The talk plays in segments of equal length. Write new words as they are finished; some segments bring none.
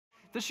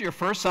This is your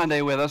first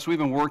Sunday with us. We've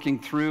been working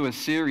through a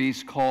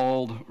series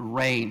called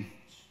Reign.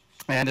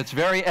 And it's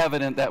very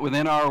evident that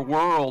within our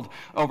world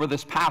over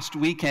this past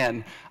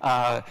weekend,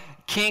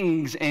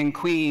 kings and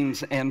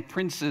queens and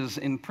princes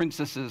and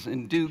princesses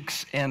and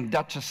dukes and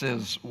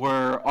duchesses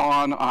were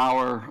on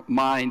our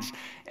minds.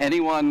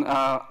 Anyone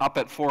up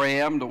at 4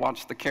 a.m. to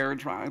watch the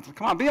carriage ride?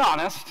 Come on, be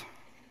honest.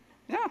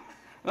 Yeah,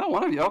 well,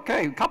 one of you.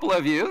 Okay, a couple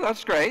of you.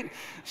 That's great.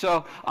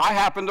 So I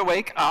happened to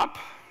wake up.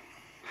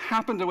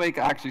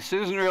 Actually,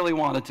 Susan really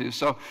wanted to.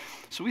 So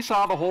we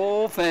saw the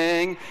whole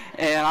thing,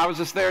 and I was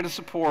just there to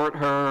support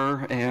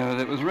her,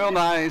 and it was real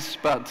nice.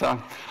 But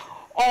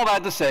all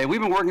that to say, we've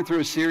been working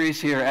through a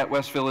series here at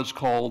WestVillage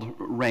called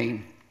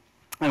Reign.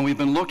 And we've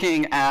been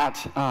looking at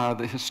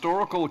the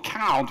historical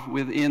account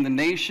within the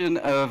nation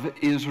of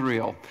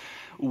Israel,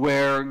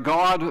 where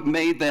God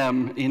made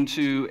them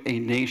into a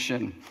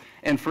nation.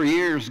 And for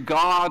years,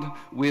 God,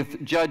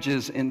 with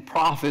judges and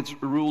prophets,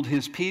 ruled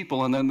his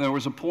people. And then there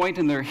was a point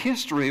in their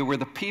history where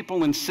the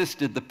people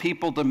insisted, the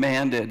people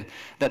demanded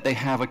that they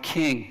have a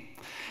king.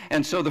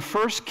 And so the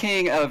first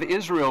king of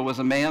Israel was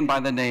a man by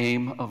the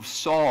name of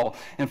Saul.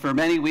 And for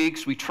many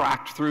weeks, we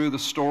tracked through the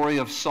story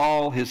of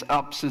Saul, his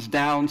ups, his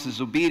downs,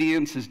 his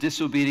obedience, his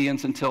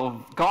disobedience,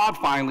 until God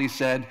finally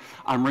said,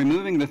 I'm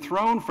removing the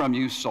throne from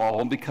you,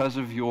 Saul, because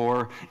of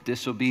your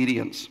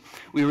disobedience.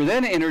 We were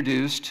then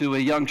introduced to a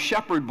young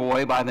shepherd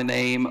boy by the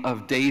name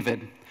of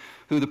David,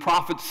 who the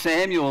prophet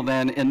Samuel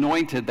then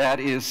anointed, that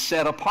is,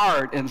 set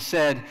apart, and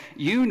said,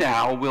 you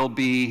now will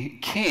be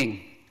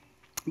king.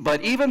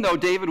 But even though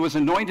David was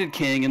anointed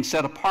king and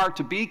set apart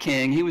to be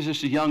king, he was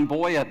just a young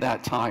boy at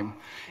that time.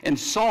 And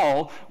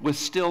Saul was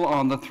still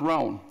on the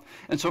throne.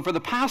 And so for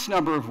the past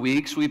number of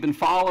weeks, we've been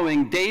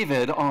following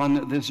David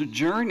on this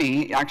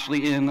journey,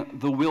 actually in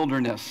the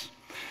wilderness.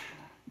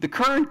 The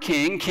current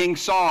king, King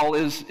Saul,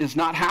 is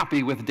not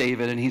happy with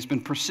David, and he's been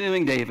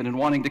pursuing David and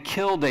wanting to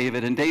kill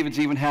David, and David's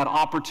even had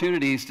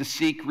opportunities to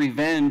seek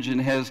revenge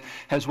and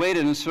has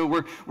waited. And so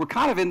we're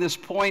kind of in this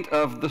point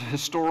of the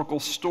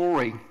historical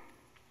story,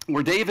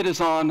 where David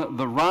is on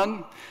the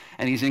run,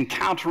 and he's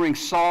encountering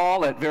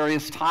Saul at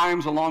various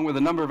times, along with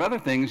a number of other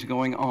things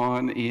going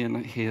on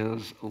in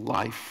his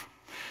life.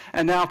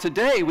 And now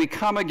today we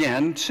come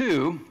again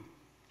to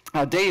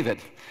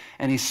David,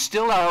 and he's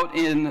still out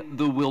in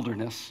the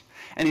wilderness,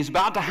 and he's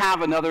about to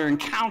have another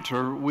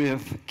encounter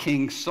with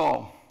King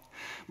Saul.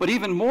 But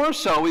even more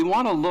so, we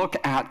want to look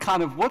at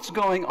kind of what's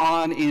going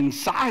on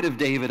inside of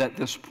David at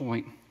this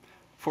point,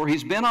 for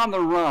he's been on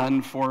the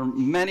run for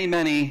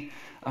many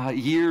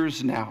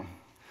years now.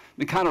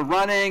 Been kind of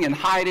running and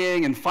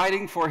hiding and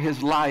fighting for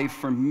his life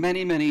for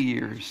many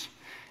years.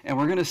 And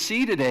we're going to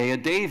see today a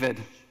David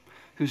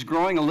who's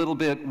growing a little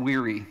bit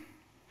weary.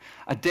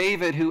 A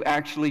David who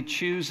actually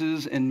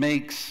chooses and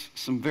makes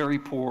some very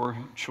poor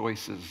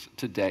choices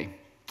today.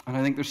 And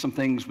I think there's some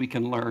things we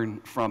can learn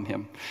from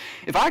him.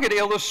 If I could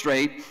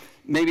illustrate,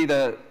 maybe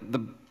the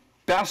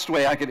best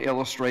way I could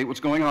illustrate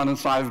what's going on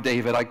inside of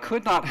David, I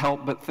could not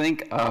help but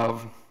think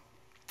of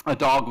a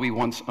dog we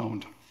once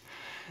owned.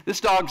 This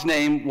dog's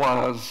name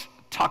was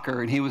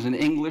Tucker, and he was an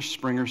English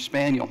Springer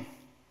Spaniel.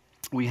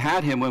 We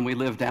had him when we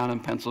lived down in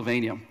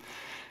Pennsylvania.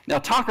 Now,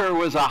 Tucker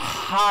was a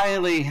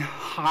highly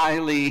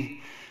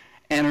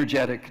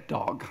energetic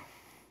dog.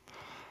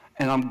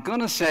 And I'm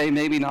going to say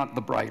maybe not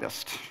the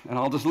brightest, and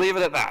I'll just leave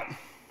it at that.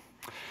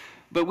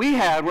 But we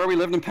had, where we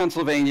lived in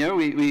Pennsylvania,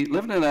 we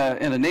lived in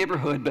a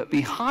neighborhood, but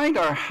behind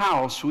our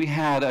house, we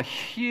had a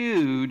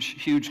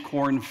huge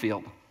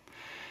cornfield.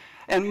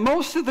 And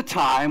most of the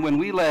time, when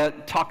we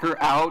let Tucker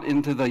out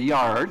into the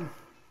yard,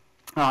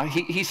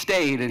 he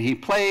stayed and he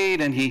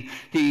played and he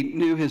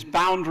knew his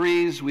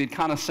boundaries. We'd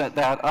kind of set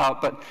that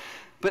up.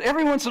 But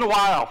every once in a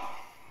while,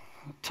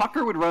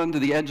 Tucker would run to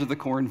the edge of the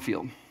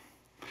cornfield.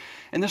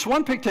 And this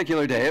one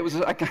particular day,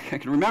 I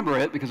can remember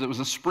it because it was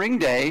a spring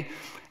day.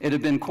 It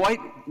had been quite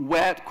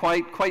wet,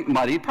 quite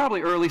muddy,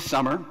 probably early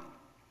summer.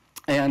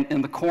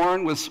 And the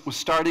corn was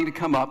starting to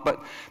come up,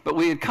 but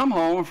we had come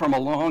home from a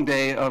long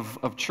day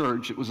of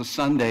church. It was a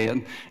Sunday,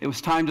 and it was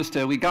time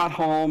we got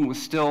home,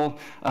 was still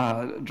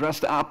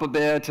dressed up a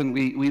bit, and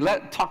we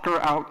let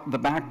Tucker out the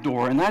back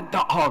door, and that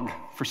dog,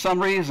 for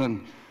some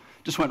reason,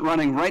 just went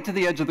running right to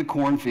the edge of the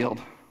cornfield.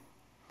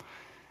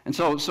 And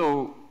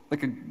so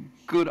like a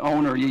good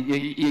owner,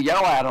 you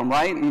yell at him,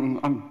 right? And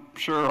I'm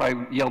sure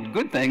I yelled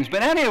good things,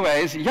 but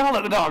anyways, you yell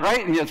at the dog,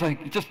 right? And it's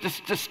like,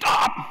 just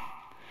stop.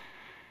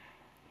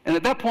 And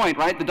at that point,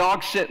 right, the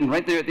dog's sitting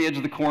right there at the edge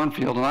of the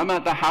cornfield, and I'm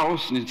at the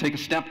house, and you take a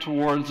step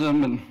towards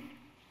him, and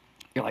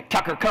you're like,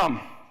 Tucker,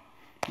 come.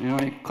 You know,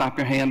 you clap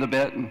your hand a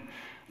bit, and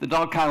the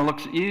dog kind of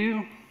looks at you,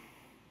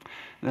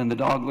 and then the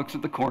dog looks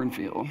at the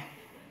cornfield.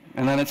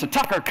 And then it's a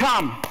Tucker,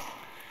 come.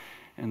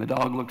 And the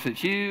dog looks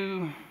at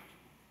you,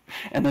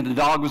 and then the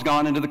dog was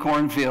gone into the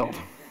cornfield.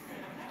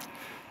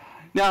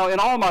 Now, in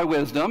all my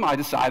wisdom, I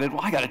decided,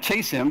 well, I got to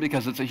chase him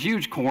because it's a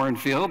huge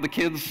cornfield. The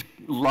kids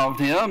loved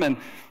him. And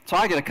so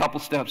I get a couple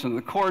steps into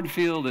the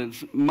cornfield.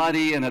 It's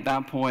muddy, and at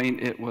that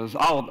point, it was,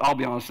 I'll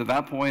be honest, at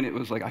that point, it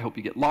was like, I hope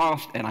you get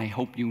lost, and I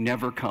hope you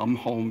never come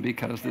home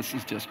because this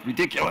is just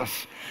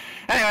ridiculous.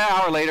 Anyway, an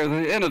hour later,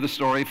 the end of the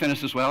story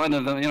finishes well, and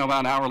about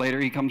an hour later,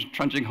 he comes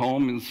trudging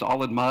home in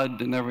solid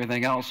mud and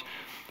everything else.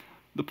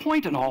 The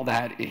point in all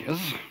that is,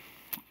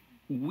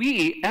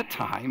 we, at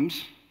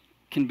times,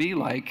 can be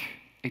like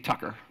a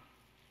Tucker,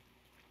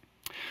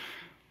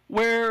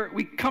 where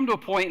we come to a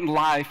point in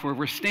life where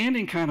we're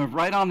standing kind of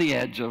right on the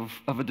edge of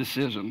a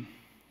decision.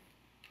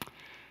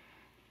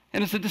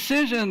 And it's a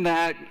decision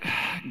that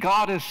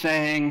God is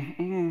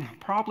saying,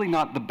 probably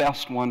not the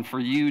best one for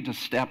you to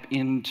step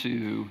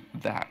into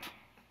that.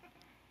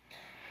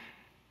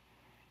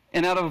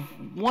 And out of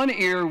one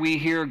ear, we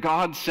hear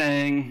God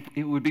saying,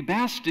 it would be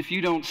best if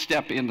you don't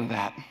step into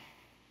that.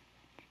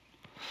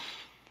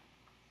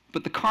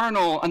 But the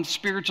carnal,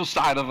 unspiritual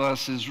side of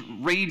us is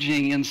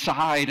raging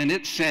inside, and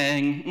it's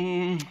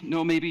saying,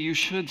 no, maybe you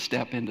should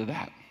step into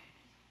that.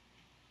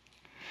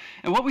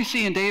 And what we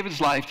see in David's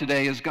life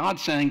today is God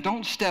saying,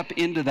 don't step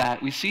into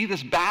that. We see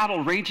this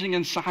battle raging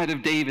inside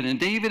of David, and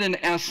David, in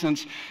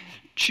essence,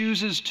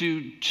 chooses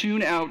to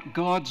tune out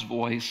God's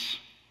voice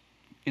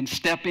and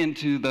step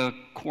into the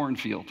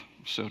cornfield,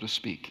 so to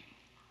speak.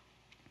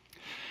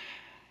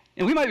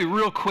 And we might be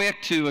real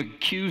quick to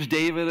accuse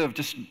David of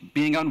just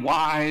being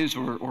unwise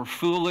or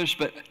foolish,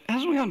 but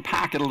as we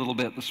unpack it a little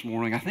bit this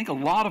morning, I think a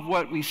lot of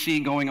what we see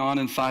going on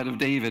inside of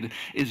David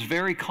is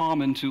very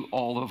common to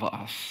all of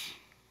us.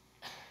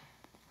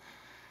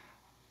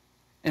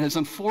 And it's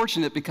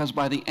unfortunate because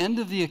by the end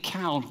of the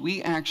account,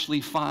 we actually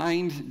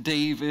find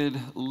David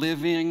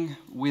living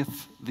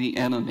with the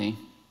enemy,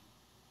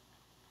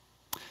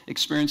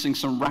 experiencing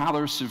some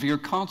rather severe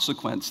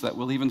consequence that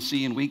we'll even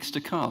see in weeks to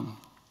come,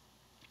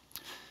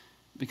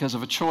 because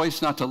of a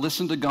choice not to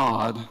listen to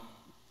God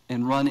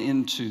and run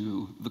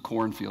into the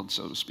cornfield,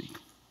 so to speak.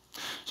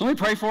 So let me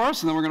pray for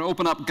us, and then we're going to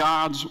open up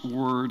God's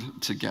word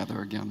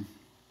together again.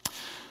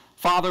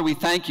 Father, we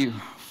thank you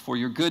for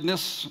your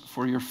goodness,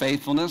 for your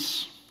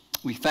faithfulness.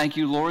 We thank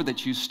you, Lord,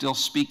 that you still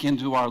speak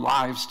into our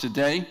lives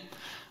today.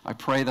 I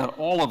pray that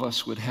all of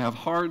us would have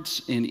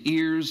hearts and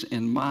ears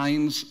and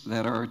minds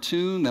that are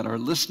attuned, that are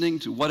listening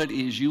to what it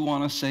is you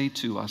want to say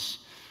to us.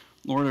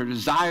 Lord, our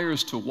desire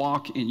is to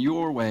walk in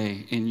your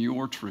way, in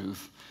your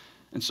truth.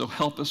 And so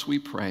help us, we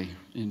pray,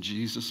 in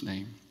Jesus'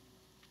 name.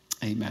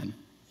 Amen.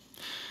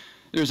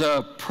 There's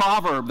a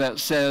proverb that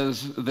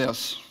says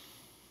this.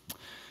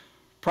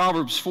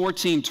 Proverbs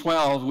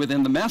 14:12,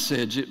 within the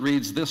Message, it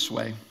reads this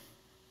way.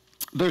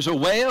 There's a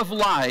way of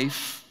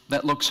life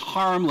that looks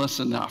harmless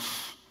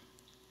enough.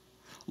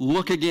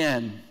 Look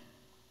again.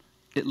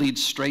 It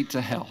leads straight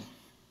to hell.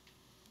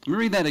 Let me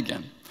read that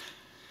again.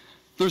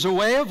 There's a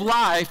way of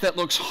life that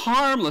looks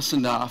harmless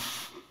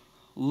enough.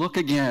 Look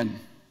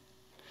again.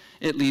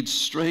 It leads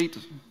straight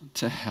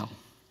to hell.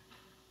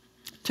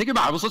 Take your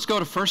Bibles. Let's go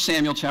to 1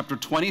 Samuel chapter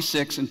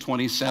 26 and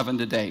 27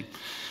 today.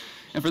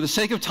 And for the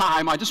sake of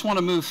time, I just want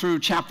to move through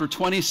chapter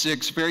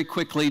 26 very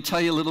quickly,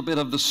 tell you a little bit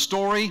of the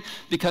story,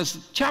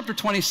 because chapter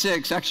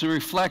 26 actually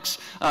reflects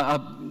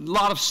a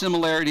lot of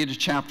similarity to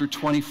chapter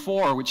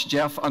 24, which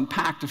Jeff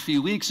unpacked a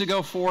few weeks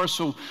ago for us.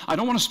 So I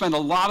don't want to spend a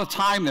lot of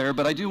time there,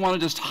 but I do want to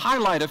just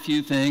highlight a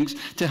few things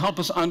to help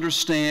us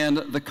understand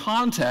the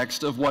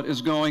context of what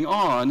is going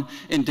on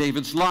in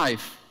David's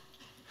life.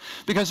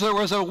 Because there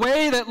was a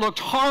way that looked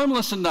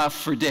harmless enough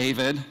for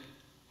David,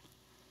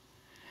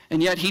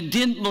 and yet he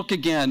didn't look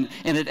again,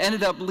 and it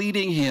ended up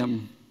leading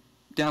him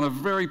down a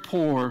very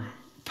poor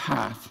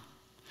path.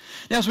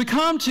 Now, as we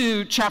come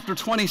to chapter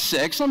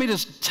 26, let me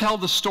just tell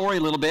the story a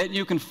little bit.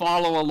 You can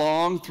follow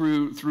along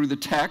through the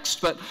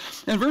text. But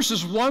in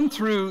verses 1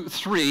 through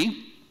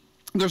 3,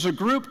 there's a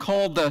group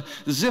called the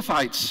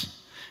Ziphites.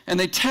 And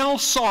they tell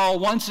Saul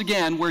once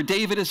again where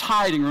David is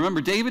hiding. Remember,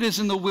 David is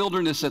in the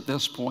wilderness at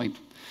this point.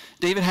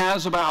 David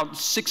has about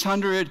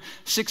 600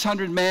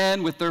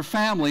 men with their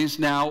families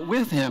now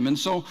with him, and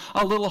so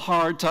a little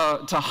hard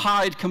to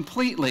hide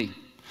completely.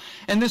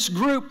 And this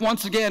group,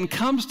 once again,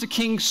 comes to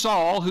King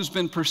Saul, who's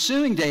been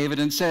pursuing David,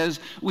 and says,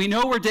 we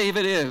know where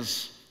David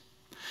is.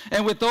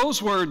 And with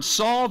those words,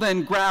 Saul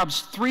then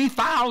grabs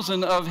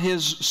 3,000 of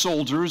his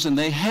soldiers, and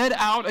they head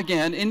out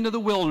again into the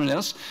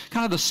wilderness,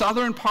 kind of the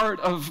southern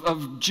part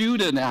of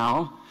Judah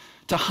now,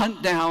 to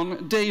hunt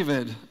down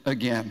David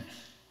again.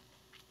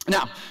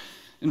 Now,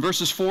 in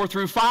verses 4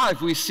 through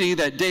 5, we see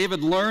that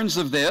David learns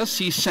of this.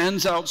 He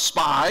sends out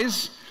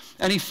spies,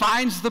 and he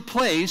finds the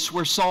place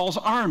where Saul's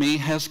army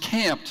has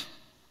camped.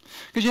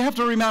 Because you have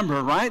to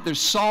remember, right? There's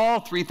Saul,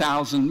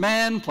 3,000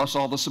 men, plus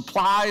all the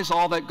supplies,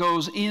 all that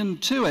goes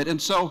into it.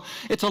 And so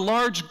it's a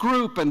large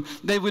group, and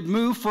they would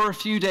move for a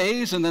few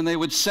days, and then they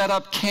would set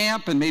up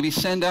camp and maybe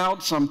send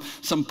out some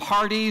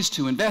parties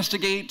to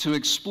investigate, to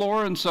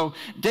explore. And so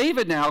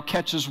David now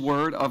catches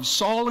word of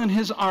Saul and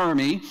his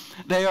army.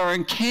 They are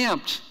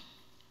encamped.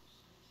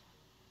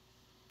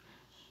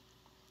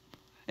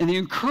 And the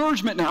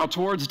encouragement now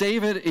towards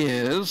David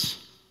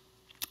is,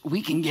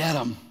 we can get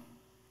them.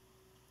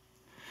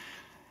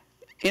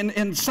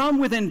 in some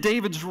within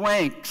David's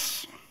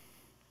ranks,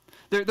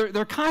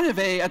 they're kind of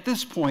at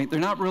this point, they're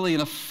not really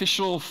an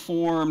official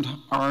formed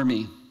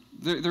army.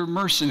 They're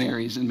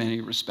mercenaries in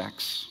many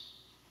respects.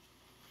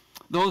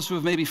 Those who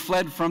have maybe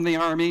fled from the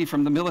army,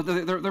 from the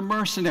military, they're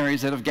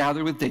mercenaries that have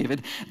gathered with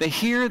David. They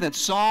hear that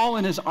Saul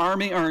and his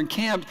army are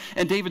encamped,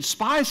 and David's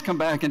spies come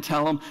back and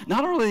tell him,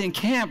 not only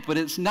encamped, but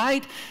it's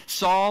night.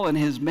 Saul and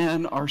his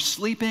men are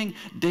sleeping.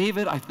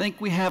 David, I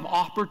think we have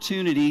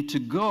opportunity to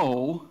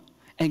go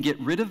and get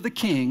rid of the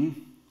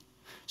king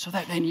so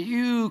that then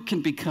you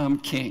can become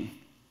king.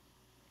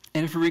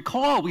 And if you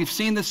recall, we've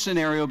seen this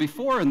scenario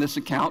before in this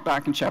account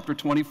back in chapter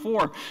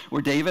 24,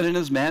 where David and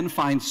his men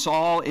find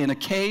Saul in a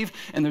cave,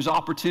 and there's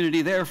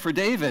opportunity there for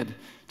David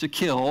to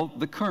kill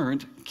the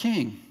current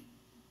king.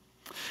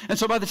 And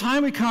so by the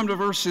time we come to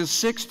verses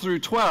 6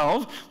 through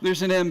 12,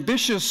 there's an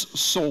ambitious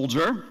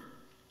soldier.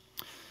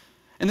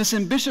 And this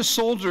ambitious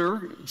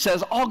soldier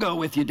says, I'll go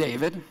with you,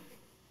 David.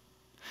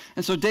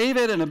 And so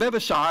David and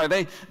Abishai,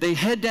 they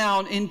head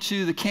down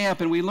into the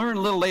camp, and we learn a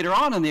little later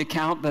on in the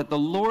account that the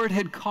Lord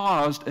had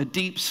caused a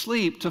deep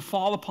sleep to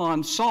fall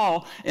upon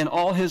Saul and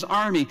all his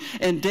army.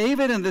 And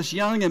David and this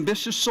young,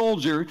 ambitious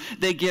soldier,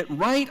 they get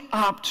right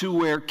up to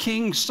where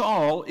King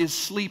Saul is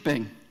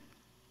sleeping.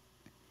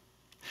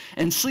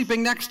 And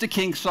sleeping next to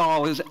King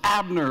Saul is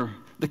Abner,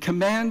 the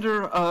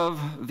commander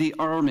of the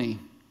army.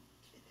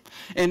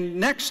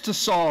 And next to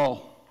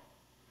Saul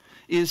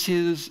is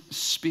his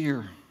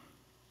spear.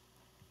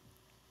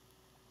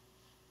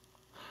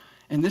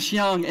 And this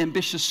young,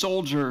 ambitious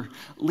soldier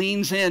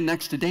leans in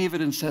next to David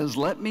and says,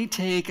 let me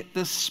take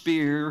the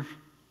spear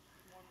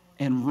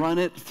and run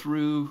it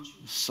through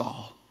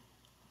Saul.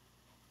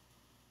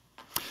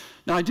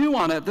 Now, I do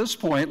want to, at this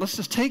point, let's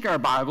just take our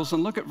Bibles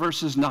and look at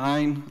verses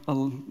 9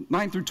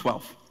 through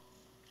 12.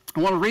 I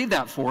want to read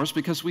that for us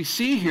because we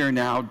see here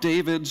now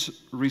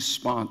David's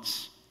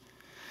response.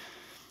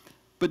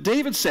 But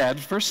David said,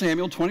 1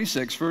 Samuel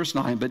 26, verse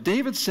 9, but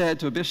David said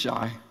to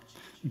Abishai,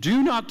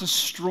 do not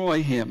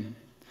destroy him.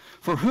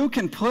 For who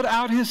can put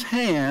out his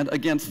hand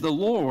against the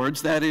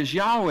Lord's, that is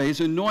Yahweh's,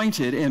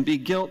 anointed, and be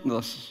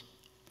guiltless?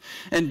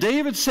 And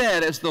David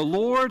said, as the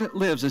Lord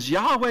lives, as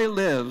Yahweh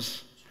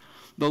lives,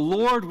 the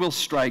Lord will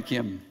strike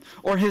him,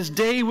 or his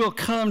day will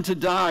come to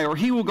die, or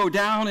he will go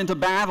down into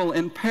battle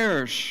and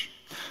perish.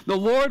 The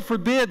Lord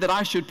forbid that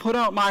I should put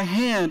out my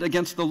hand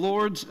against the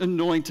Lord's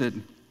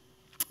anointed.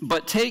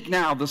 But take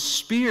now the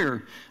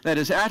spear that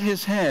is at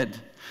his head,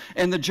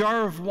 and the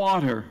jar of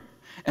water,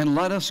 and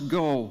let us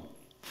go.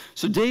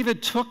 So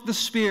David took the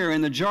spear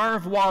and the jar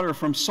of water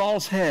from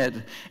Saul's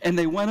head, and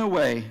they went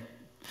away.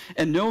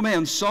 And no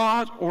man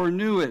saw it or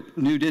knew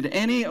did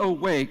any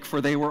awake, for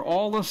they were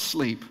all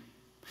asleep,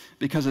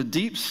 because a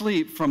deep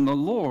sleep from the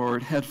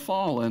Lord had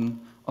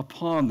fallen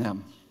upon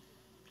them.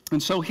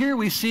 And so here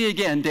we see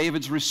again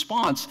David's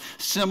response,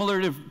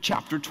 similar to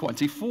chapter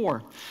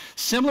 24.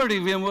 Similar to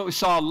even what we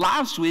saw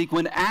last week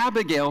when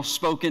Abigail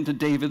spoke into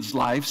David's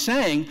life,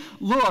 saying,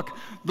 look,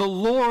 the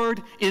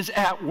Lord is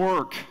at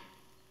work.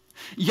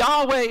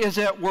 Yahweh is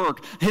at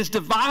work. His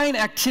divine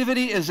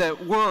activity is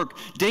at work.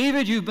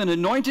 David, you've been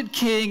anointed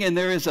king, and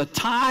there is a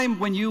time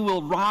when you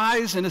will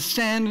rise and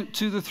ascend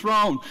to the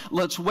throne.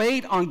 Let's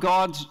wait on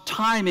God's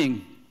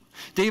timing.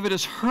 David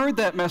has heard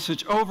that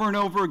message over and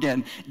over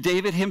again.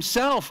 David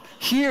himself,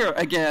 here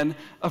again,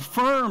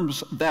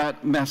 affirms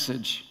that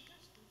message,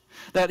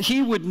 that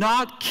he would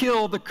not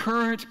kill the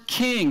current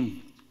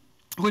king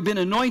who had been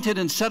anointed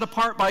and set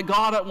apart by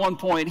God at one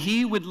point.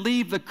 He would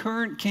leave the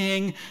current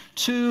king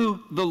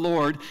to the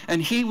Lord,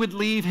 and he would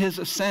leave his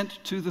ascent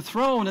to the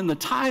throne and the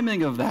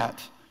timing of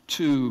that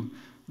to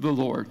the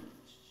Lord.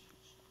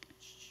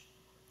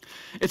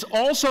 It's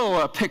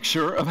also a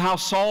picture of how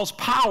Saul's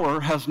power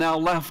has now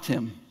left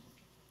him.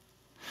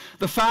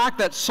 The fact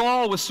that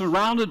Saul was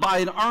surrounded by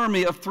an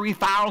army of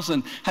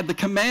 3,000, had the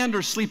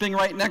commander sleeping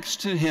right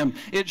next to him,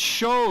 it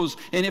shows,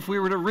 and if we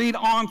were to read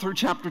on through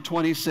chapter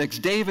 26,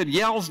 David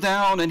yells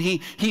down and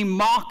he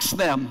mocks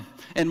them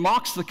and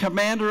mocks the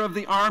commander of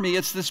the army.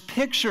 It's this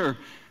picture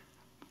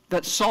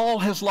that Saul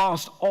has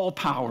lost all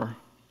power,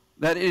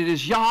 that it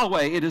is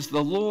Yahweh, it is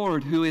the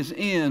Lord who is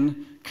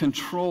in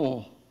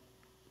control.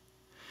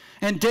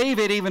 And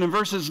David, even in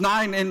verses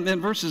 9 and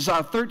in verses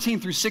 13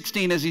 through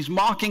 16, as he's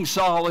mocking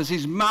Saul, as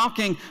he's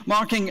mocking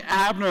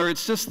Abner,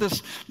 it's just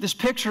this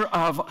picture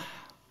of,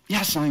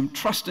 yes, I am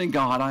trusting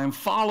God, I am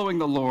following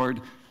the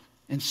Lord,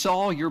 and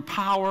Saul, your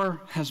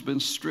power has been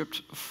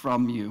stripped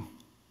from you.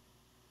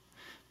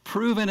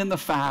 Proven in the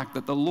fact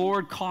that the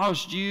Lord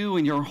caused you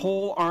and your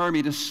whole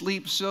army to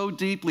sleep so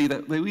deeply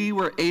that we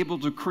were able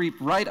to creep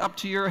right up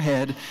to your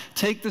head,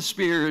 take the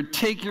spear,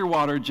 take your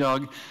water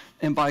jug,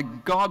 and by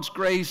God's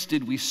grace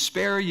did we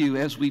spare you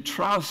as we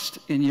trust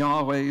in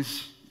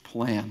Yahweh's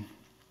plan.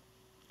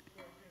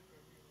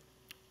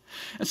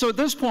 And so at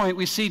this point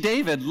we see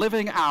David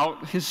living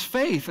out his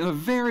faith in a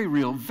very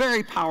real,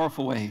 very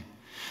powerful way.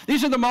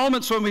 These are the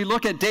moments when we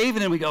look at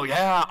David and we go,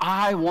 yeah,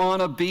 I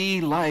want to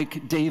be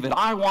like David.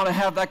 I want to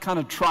have that kind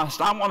of trust.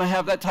 I want to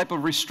have that type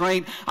of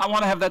restraint. I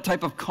want to have that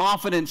type of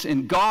confidence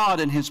in God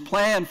and his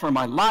plan for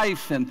my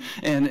life and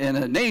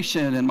a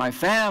nation and my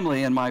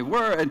family and my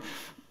word.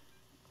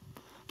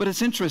 But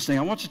it's interesting.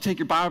 I want you to take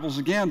your Bibles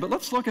again, but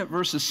let's look at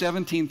verses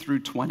 17 through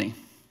 20.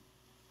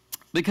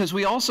 Because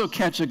we also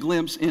catch a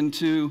glimpse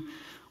into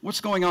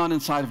what's going on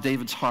inside of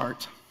David's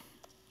heart.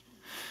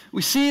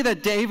 We see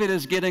that David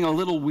is getting a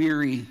little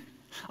weary,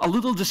 a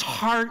little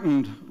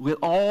disheartened with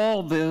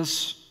all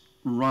this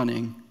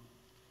running.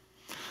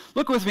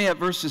 Look with me at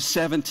verses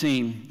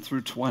 17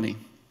 through 20.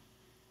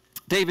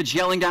 David's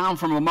yelling down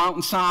from a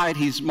mountainside.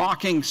 He's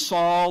mocking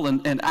Saul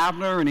and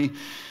Abner, and he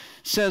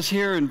says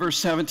here in verse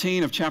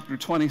 17 of chapter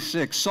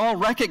 26, Saul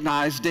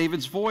recognized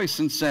David's voice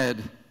and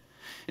said,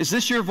 "Is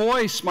this your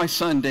voice, my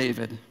son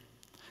David?"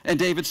 And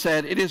David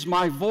said, "It is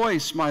my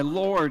voice, my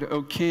Lord,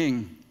 O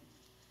king."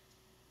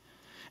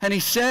 And he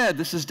said,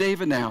 this is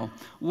David now,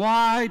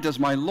 "Why does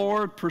my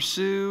Lord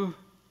pursue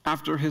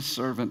after his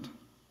servant?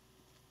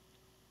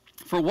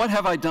 For what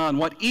have I done?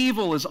 What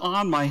evil is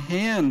on my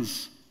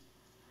hands?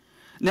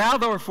 Now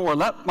therefore,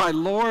 let my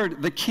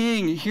Lord the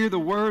king hear the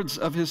words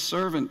of his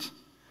servant.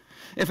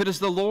 If it is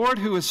the Lord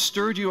who has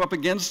stirred you up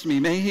against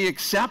me, may he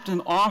accept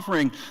an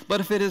offering.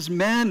 But if it is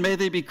men, may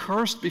they be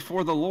cursed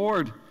before the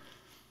Lord.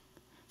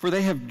 For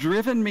they have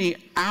driven me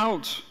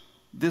out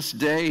this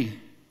day,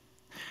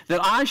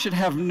 that I should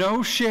have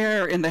no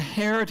share in the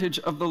heritage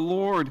of the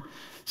Lord,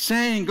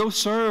 saying, go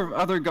serve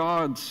other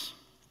gods.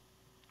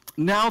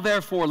 Now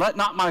therefore, let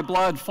not my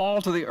blood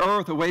fall to the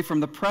earth away from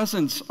the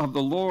presence of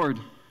the Lord.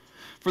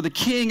 For the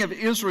king of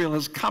Israel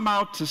has come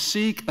out to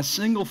seek a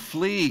single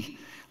flea,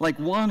 like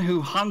one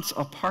who hunts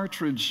a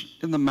partridge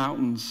in the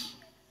mountains."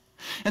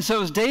 And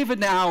so as David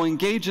now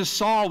engages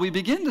Saul, we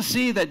begin to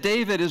see that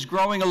David is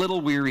growing a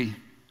little weary.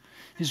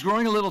 He's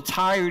growing a little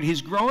tired.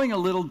 He's growing a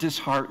little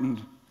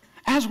disheartened,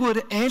 as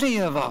would any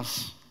of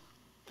us.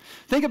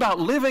 Think about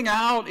living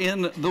out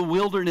in the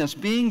wilderness,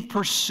 being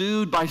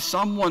pursued by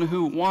someone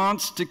who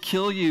wants to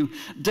kill you.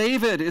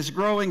 David is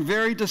growing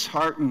very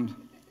disheartened.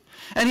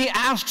 And he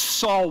asks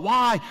Saul,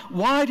 why?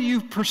 Why do you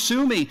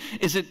pursue me?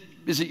 Is it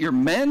your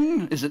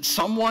men? Is it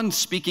someone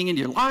speaking in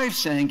your life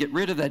saying, get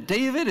rid of that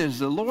David? Is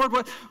the Lord?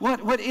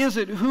 What is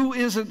it? Who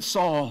is it,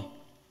 Saul?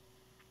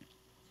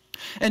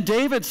 And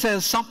David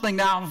says something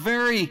now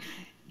very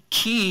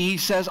key. He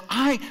says,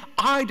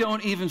 I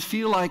don't even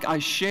feel like I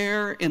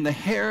share in the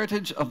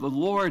heritage of the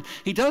Lord.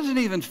 He doesn't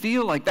even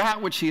feel like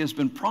that which he has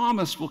been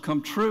promised will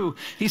come true.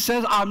 He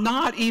says, I'm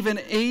not even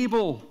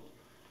able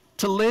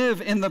to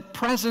live in the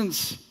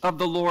presence of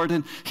the Lord.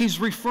 And he's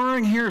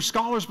referring here,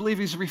 scholars believe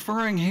he's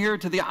referring here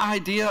to the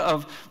idea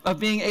of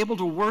being able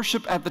to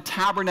worship at the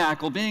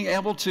tabernacle, being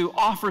able to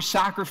offer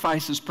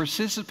sacrifices,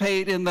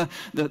 participate in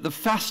the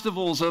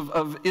festivals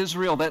of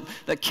Israel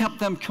that kept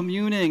them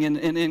communing and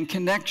in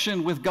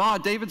connection with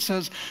God. David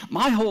says,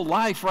 my whole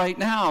life right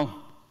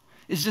now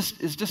is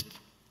just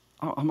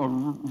I'm a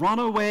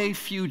runaway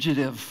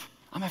fugitive.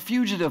 I'm a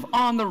fugitive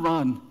on the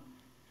run.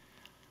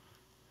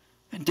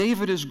 And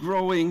David is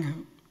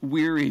growing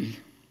weary.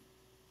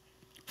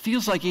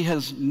 Feels like he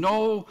has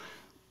no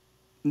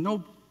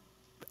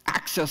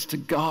access to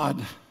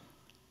God.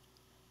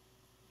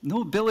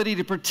 No ability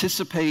to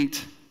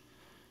participate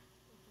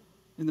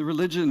in the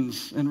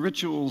religions and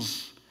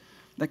rituals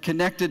that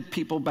connected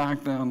people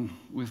back then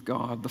with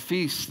God. The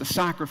feasts, the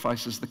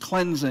sacrifices, the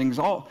cleansings,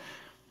 all.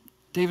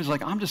 David's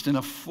like, I'm just in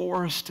a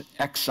forced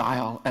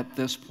exile at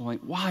this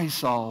point. Why,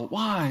 Saul?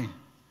 Why?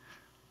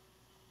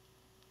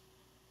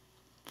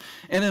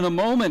 And in a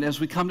moment, as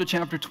we come to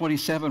chapter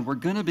 27, we're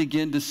going to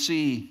begin to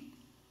see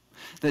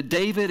that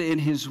David in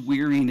his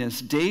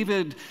weariness,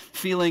 David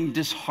feeling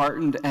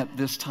disheartened at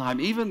this time,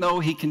 even though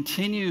he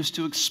continues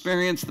to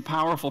experience the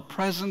powerful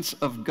presence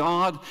of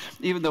God,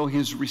 even though he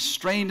has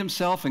restrained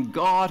himself and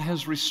God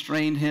has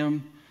restrained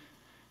him,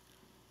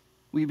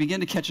 we begin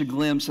to catch a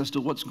glimpse as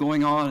to what's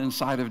going on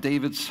inside of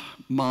David's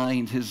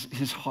mind,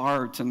 his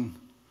heart, and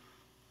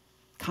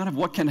kind of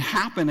what can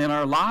happen in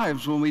our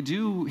lives when we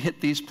do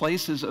hit these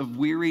places of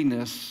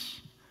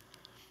weariness,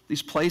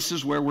 these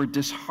places where we're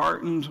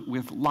disheartened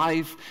with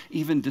life,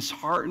 even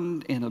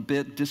disheartened and a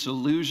bit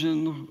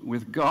disillusioned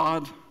with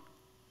God.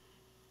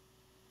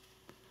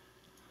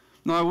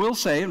 Now, I will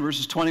say in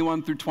verses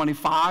 21 through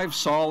 25,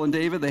 Saul and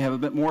David, they have a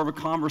bit more of a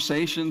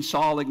conversation.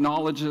 Saul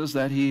acknowledges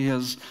that he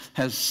has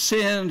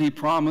sinned. He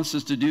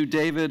promises to do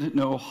David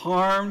no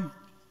harm.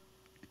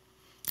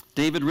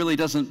 David really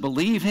doesn't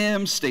believe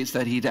him, states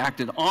that he'd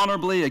acted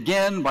honorably,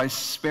 again, by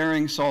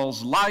sparing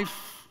Saul's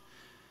life.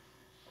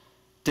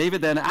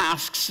 David then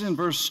asks in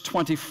verse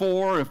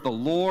 24 if the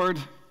Lord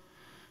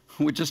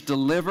would just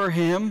deliver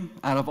him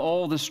out of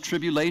all this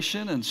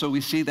tribulation. And so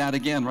we see that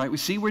again, right? We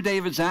see where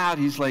David's at.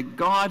 He's like,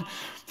 God,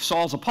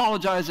 Saul's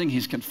apologizing.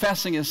 He's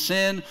confessing his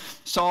sin.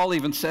 Saul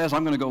even says,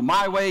 I'm going to go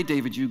my way.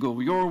 David, you go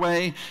your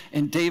way.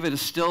 And David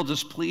is still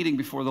just pleading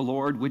before the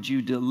Lord, would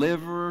you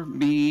deliver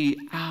me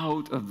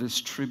out of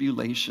this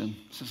tribulation?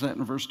 It says that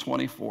in verse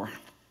 24.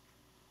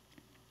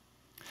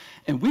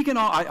 And we can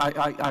all,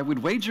 I would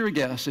wager a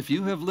guess, if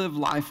you have lived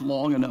life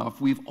long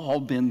enough, we've all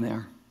been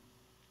there,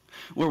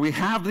 where we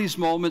have these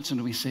moments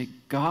and we say,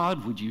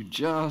 God, would you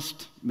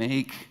just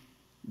make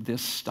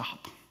this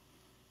stop?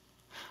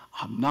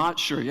 I'm not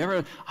sure.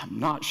 I'm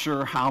not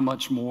sure how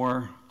much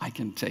more I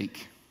can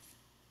take.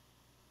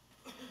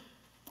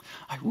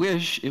 I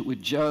wish it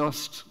would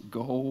just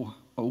go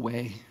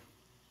away.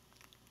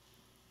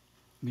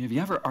 I mean, have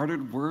you ever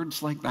uttered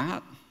words like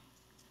that?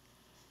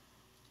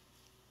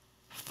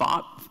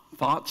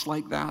 Thoughts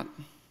like that?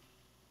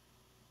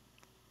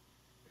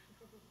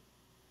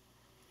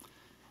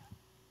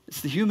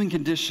 It's the human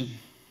condition.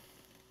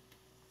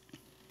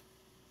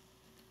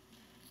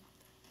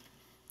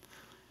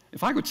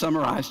 If I could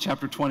summarize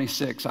chapter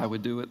 26, I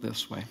would do it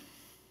this way.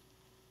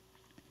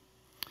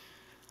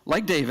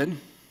 Like David,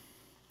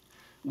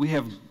 we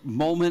have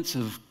moments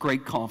of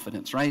great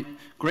confidence, right?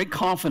 Great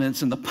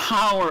confidence in the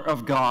power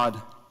of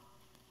God.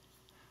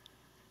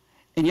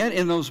 And yet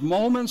in those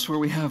moments where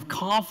we have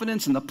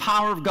confidence in the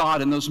power of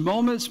God, in those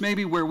moments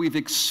maybe where we've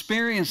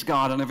experienced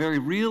God in a very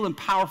real and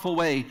powerful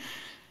way,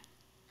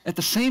 at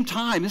the same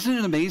time, isn't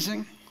it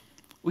amazing?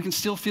 We can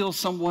still feel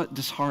somewhat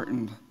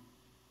disheartened,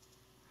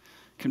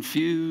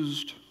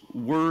 confused,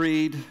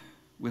 worried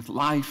with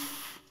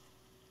life.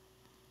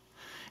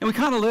 And we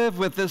kind of live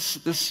with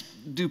this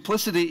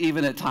duplicity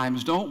even at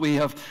times, don't we,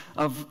 of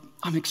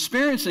I'm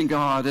experiencing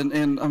God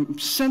and I'm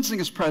sensing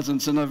His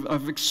presence and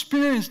I've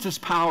experienced His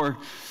power.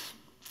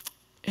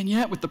 And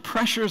yet with the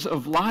pressures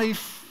of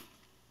life,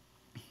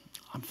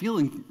 I'm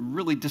feeling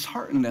really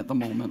disheartened at the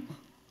moment.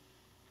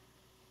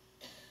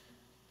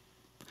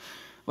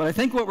 But I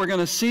think what we're going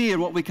to see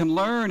and what we can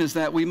learn is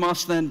that we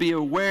must then be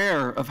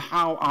aware of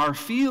how our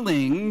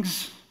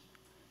feelings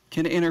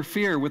can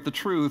interfere with the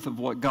truth of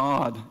what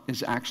God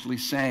is actually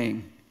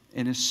saying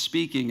and is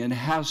speaking and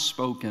has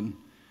spoken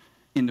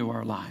into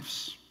our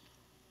lives.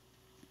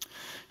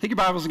 Take your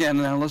Bibles again,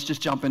 and now let's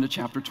just jump into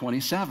chapter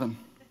 27.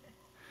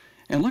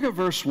 And look at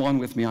verse 1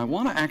 with me. I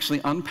want to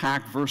actually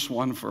unpack verse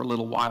 1 for a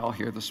little while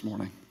here this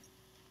morning.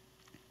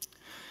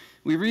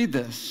 We read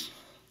this.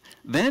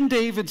 Then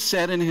David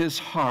said in his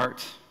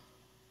heart,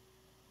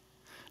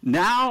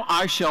 now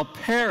I shall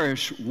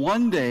perish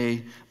one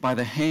day by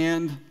the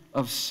hand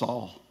of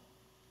Saul.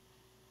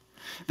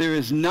 There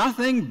is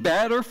nothing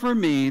better for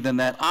me than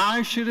that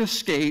I should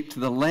escape to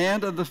the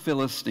land of the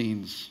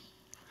Philistines.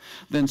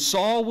 Then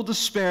Saul will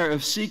despair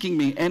of seeking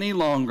me any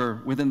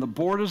longer within the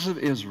borders of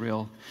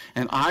Israel,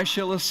 and I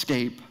shall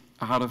escape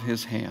out of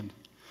his hand.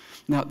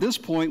 Now at this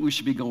point we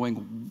should be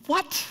going,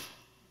 what?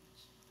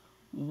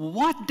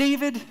 What,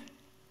 David?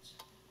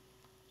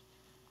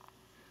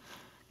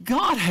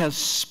 God has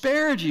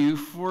spared you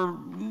for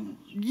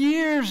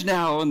years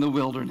now in the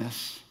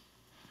wilderness.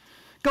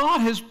 God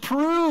has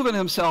proven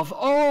Himself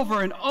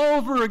over and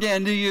over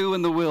again to you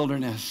in the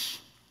wilderness.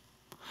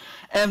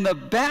 And the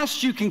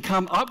best you can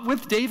come up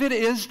with, David,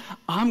 is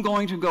I'm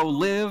going to go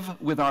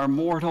live with our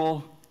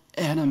mortal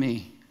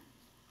enemy.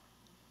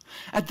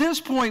 At this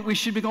point, we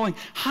should be going,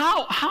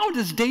 how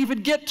does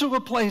David get to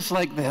a place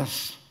like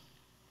this?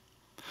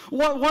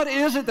 What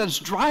is it that's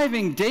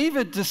driving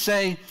David to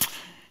say,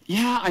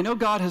 yeah, I know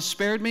God has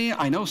spared me.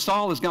 I know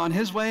Saul has gone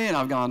his way and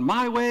I've gone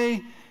my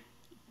way,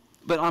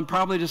 but I'm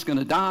probably just going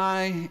to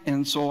die,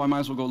 and so I might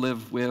as well go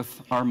live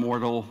with our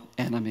mortal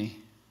enemy.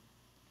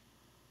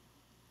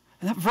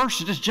 And that verse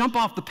should just jump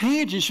off the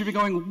page and you should be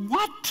going,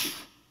 what?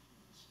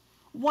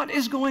 What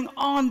is going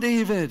on,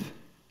 David?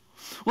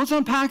 Let's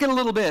unpack it a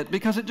little bit,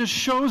 because it just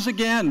shows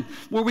again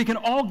where we can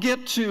all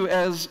get to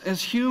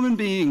as human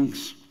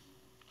beings.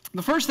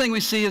 The first thing we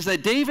see is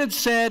that David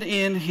said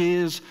in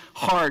his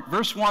heart.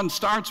 Verse 1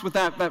 starts with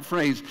that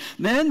phrase.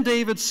 Then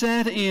David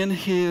said in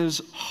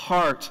his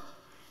heart.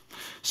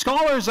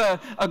 Scholars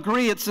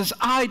agree it's this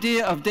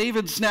idea of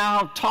David's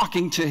now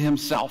talking to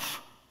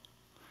himself.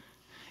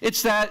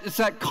 It's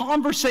that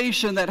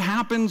conversation that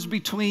happens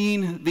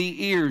between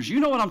the ears. You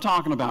know what I'm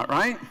talking about,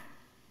 right?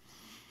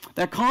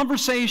 That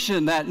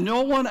conversation that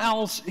no one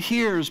else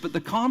hears, but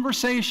the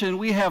conversation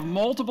we have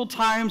multiple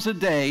times a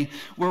day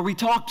where we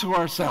talk to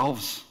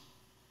ourselves.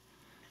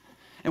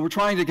 And we're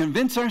trying to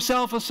convince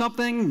ourselves of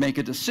something, make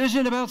a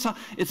decision about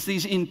something. It's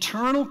these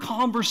internal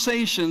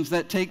conversations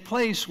that take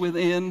place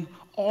within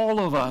all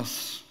of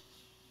us.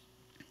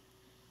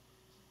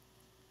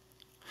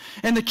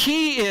 And the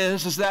key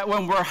is that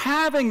when we're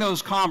having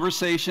those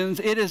conversations,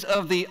 it is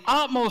of the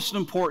utmost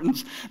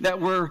importance that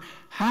we're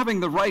having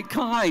the right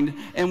kind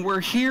and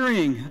we're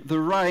hearing the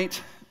right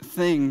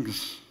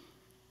things.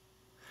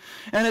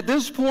 And at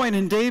this point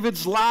in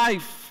David's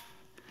life,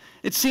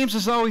 it seems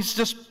as though he's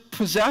just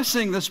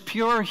possessing this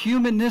pure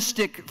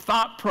humanistic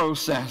thought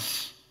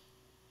process.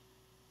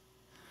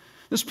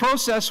 This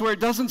process where it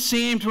doesn't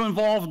seem to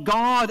involve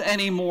God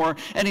anymore,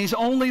 and he's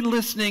only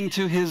listening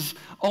to his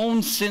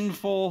own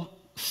sinful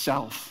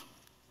self.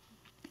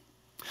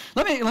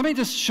 Let me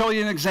just show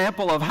you an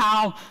example of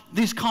how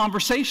these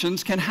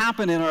conversations can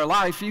happen in our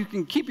life. You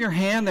can keep your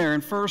hand there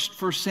in 1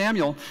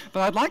 Samuel,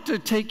 but I'd like to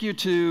take you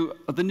to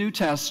the New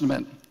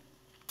Testament.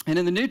 And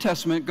in the New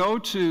Testament, go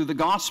to the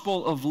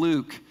Gospel of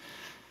Luke.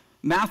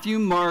 Matthew,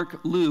 Mark,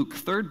 Luke,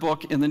 third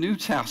book in the New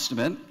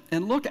Testament,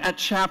 and look at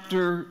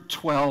chapter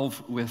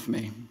 12 with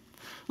me.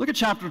 Look at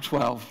chapter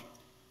 12.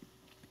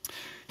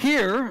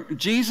 Here,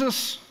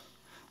 Jesus,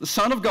 the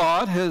Son of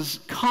God, has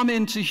come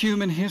into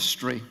human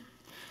history.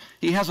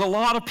 He has a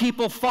lot of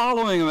people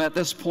following him at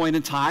this point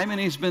in time, and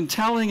he's been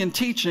telling and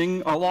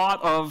teaching a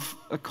lot of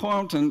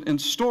account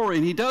and story,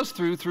 and he does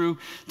through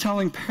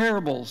telling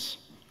parables.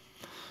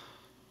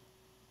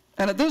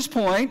 And at this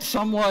point,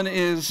 someone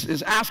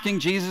is asking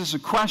Jesus a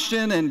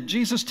question, and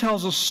Jesus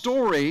tells a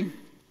story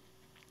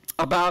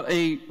about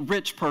a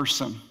rich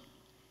person.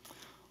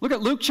 Look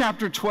at Luke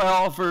chapter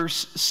 12,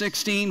 verse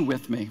 16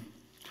 with me.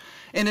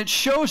 And it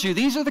shows you,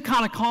 these are the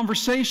kind of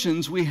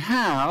conversations we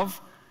have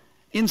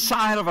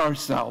inside of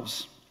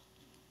ourselves.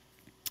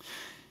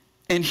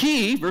 And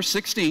he, verse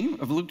 16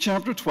 of Luke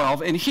chapter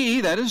 12, and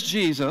he, that is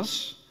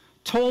Jesus,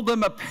 told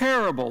them a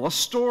parable, a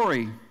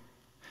story,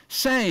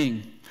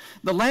 saying,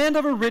 the land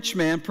of a rich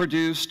man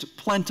produced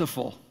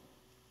plentiful.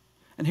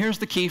 And here's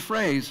the key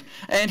phrase,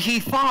 and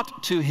he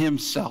thought to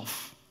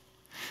himself.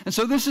 And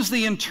so this is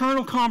the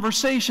internal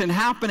conversation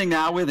happening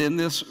now within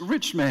this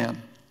rich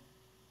man.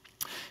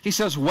 He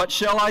says, what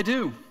shall I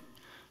do?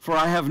 For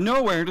I have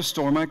nowhere to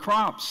store my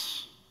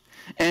crops.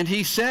 And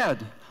he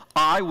said,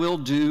 I will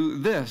do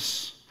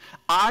this.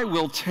 I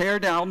will tear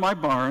down my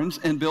barns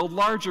and build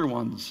larger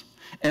ones.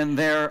 And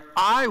there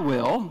I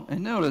will,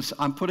 and notice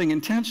I'm putting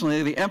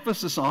intentionally the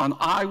emphasis on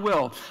I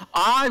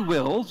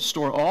will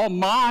store all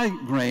my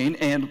grain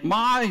and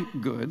my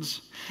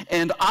goods,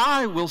 and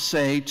I will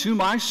say to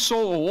my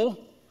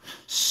soul,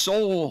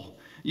 soul,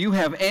 you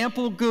have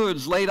ample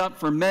goods laid up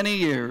for many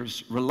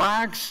years.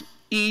 Relax,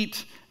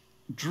 eat,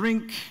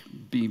 drink,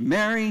 be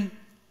merry.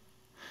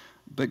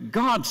 But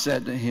God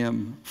said to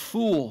him,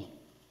 fool,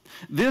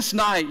 this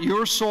night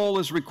your soul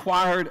is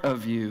required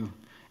of you,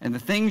 and the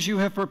things you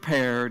have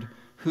prepared,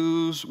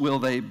 whose will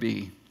they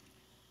be?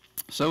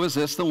 So is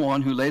this the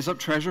one who lays up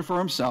treasure for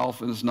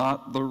himself and is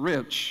not the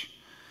rich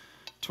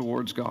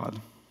towards God.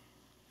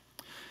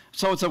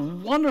 So it's a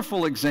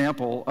wonderful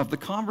example of the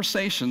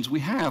conversations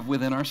we have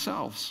within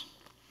ourselves.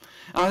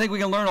 And I think we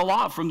can learn a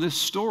lot from this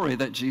story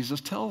that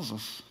Jesus tells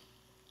us.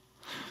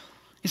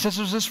 He says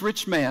there's this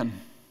rich man,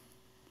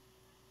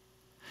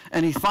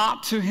 and he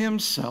thought to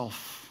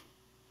himself,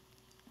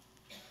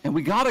 and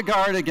we got to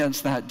guard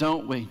against that,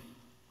 don't we?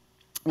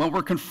 When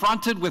we're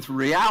confronted with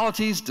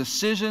realities,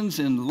 decisions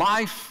in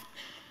life,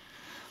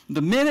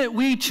 the minute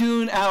we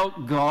tune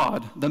out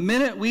God, the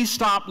minute we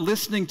stop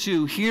listening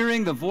to,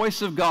 hearing the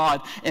voice of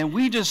God, and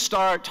we just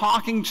start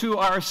talking to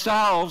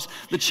ourselves,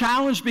 the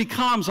challenge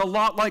becomes a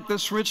lot like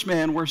this rich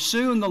man, where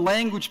soon the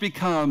language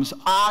becomes,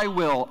 I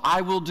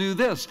will do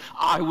this,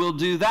 I will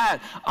do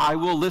that, I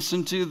will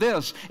listen to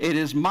this, it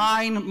is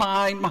mine,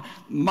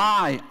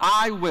 my,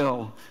 I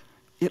will.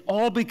 It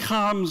all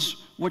becomes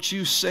what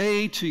you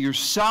say to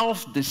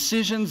yourself,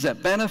 decisions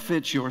that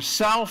benefit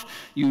yourself.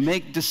 You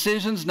make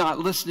decisions not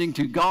listening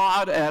to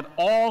God at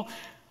all.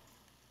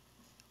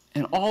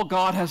 And all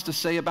God has to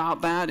say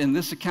about that in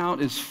this account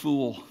is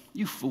fool.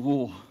 You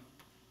fool.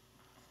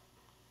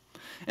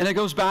 And it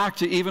goes back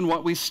to even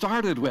what we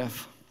started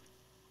with.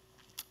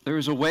 There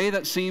is a way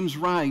that seems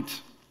right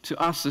to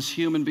us as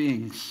human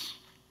beings.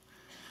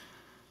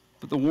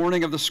 But the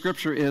warning of the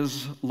Scripture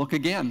is, look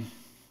again.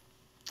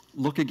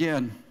 Look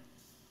again.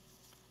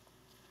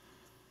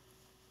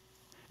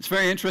 It's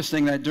very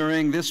interesting that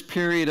during this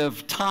period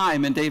of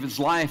time in David's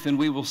life, and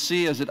we will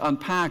see as it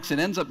unpacks, it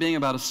ends up being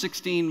about a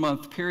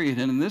 16-month period.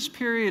 And in this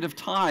period of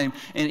time,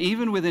 and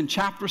even within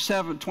chapter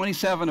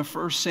 27 of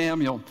 1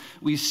 Samuel,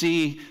 we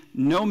see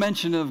no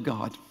mention of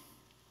God.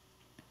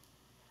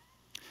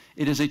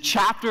 It is a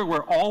chapter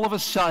where all of a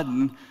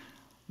sudden,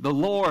 the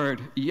Lord,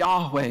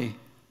 Yahweh,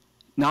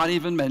 not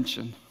even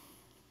mentioned.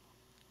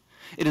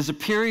 It is a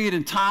period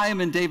in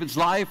time in David's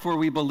life where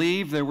we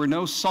believe there were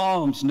no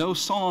psalms, no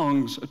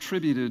songs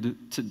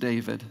attributed to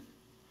David.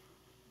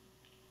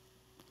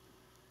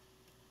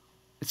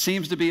 It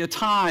seems to be a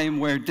time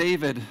where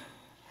David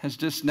has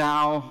just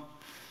now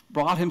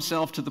brought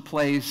himself to the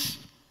place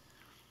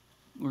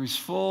where he's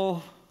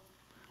full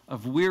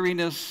of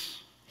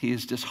weariness, he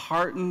is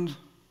disheartened,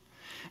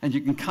 and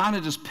you can kind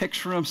of just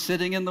picture him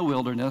sitting in the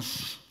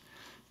wilderness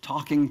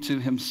talking to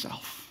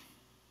himself.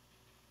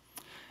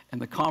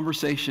 And the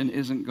conversation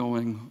isn't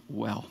going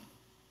well.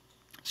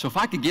 So if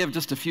I could give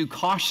just a few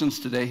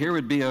cautions today, here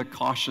would be a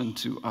caution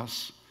to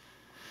us.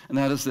 And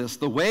that is this: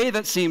 the way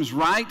that seems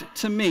right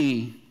to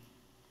me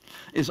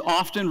is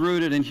often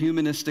rooted in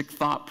humanistic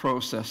thought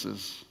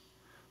processes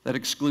that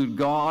exclude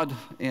God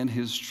and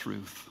His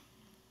truth.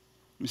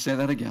 Let me say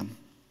that again.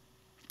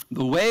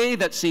 The way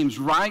that seems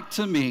right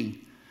to me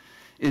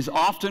is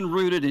often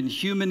rooted in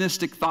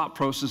humanistic thought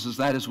processes.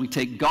 That is, we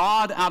take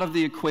God out of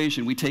the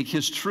equation. We take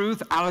His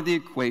truth out of the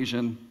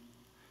equation.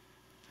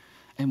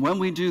 And when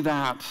we do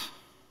that,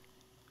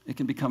 it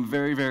can become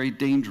very, very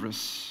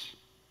dangerous.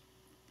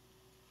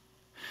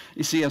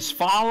 You see, as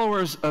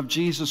followers of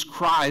Jesus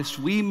Christ,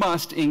 we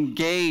must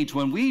engage.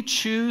 When we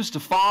choose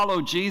to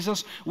follow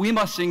Jesus, we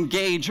must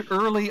engage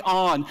early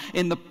on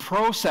in the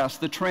process,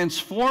 the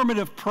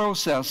transformative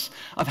process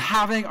of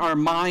having our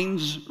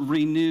minds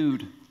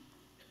renewed.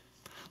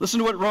 Listen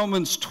to what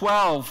Romans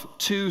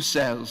 12:2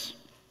 says.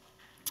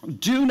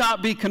 Do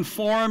not be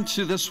conformed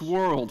to this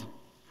world,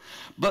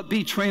 but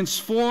be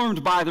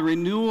transformed by the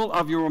renewal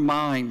of your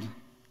mind,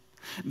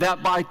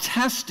 that by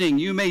testing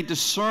you may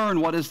discern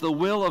what is the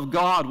will of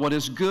God, what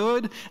is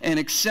good and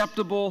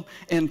acceptable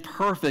and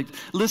perfect.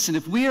 Listen,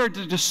 if we are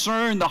to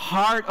discern the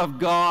heart of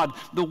God,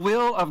 the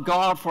will of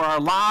God for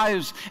our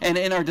lives and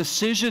in our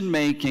decision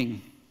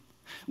making,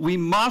 we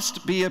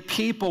must be a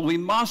people, we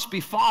must be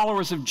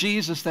followers of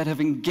Jesus that have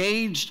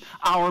engaged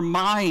our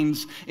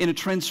minds in a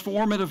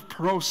transformative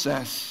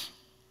process.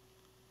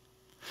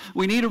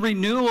 We need a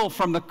renewal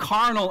from the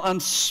carnal,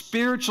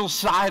 unspiritual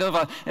side of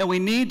it, and we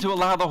need to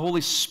allow the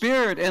Holy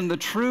Spirit and the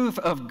truth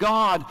of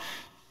God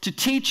to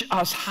teach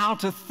us how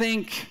to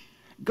think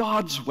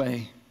God's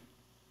way.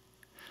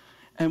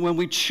 And when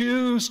we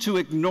choose to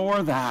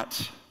ignore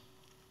that,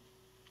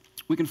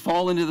 we can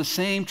fall into the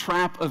same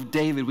trap of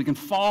David. We can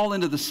fall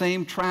into the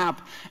same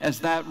trap as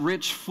that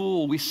rich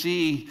fool we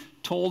see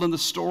told in the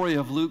story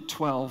of Luke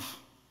 12,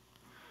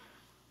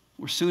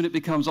 where soon it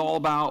becomes all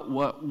about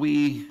what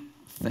we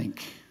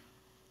think.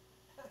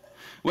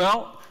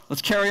 Well,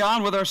 let's carry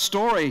on with our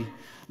story.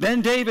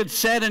 Then David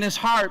said in his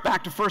heart,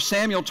 back to 1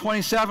 Samuel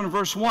 27,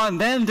 verse 1,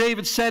 then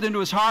David said into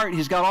his heart,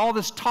 he's got all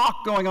this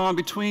talk going on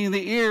between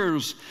the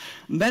ears.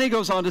 And then he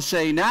goes on to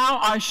say, now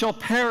I shall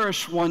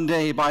perish one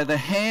day by the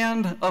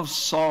hand of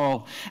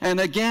Saul. And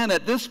again,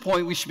 at this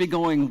point, we should be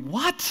going,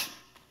 what?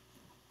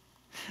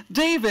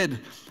 David,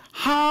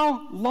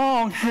 how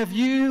long have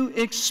you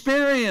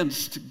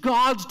experienced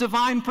God's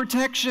divine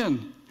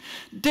protection?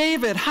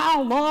 David,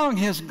 how long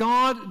has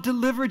God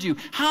delivered you?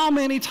 How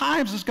many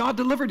times has God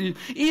delivered you?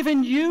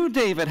 Even you,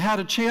 David, had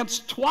a chance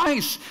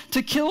twice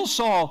to kill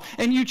Saul,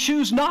 and you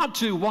choose not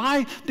to.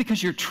 Why?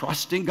 Because you're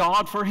trusting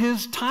God for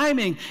his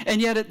timing.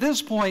 And yet at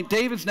this point,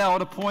 David's now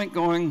at a point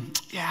going,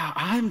 yeah,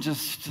 I'm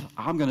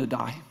going to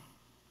die.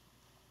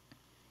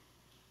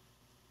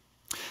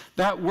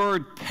 That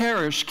word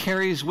perish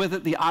carries with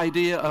it the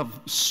idea of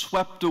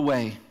swept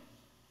away.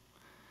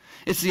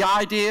 It's the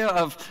idea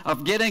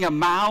of getting a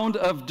mound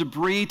of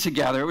debris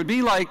together. It would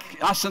be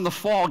like us in the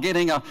fall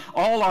getting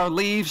all our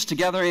leaves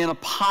together in a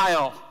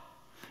pile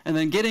and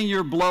then getting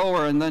your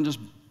blower and then just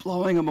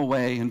blowing them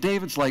away. And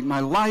David's like, my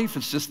life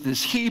is just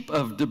this heap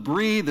of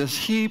debris, this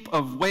heap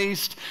of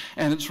waste,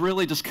 and it's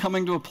really just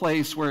coming to a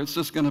place where it's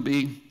just going to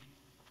be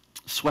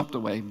swept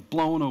away,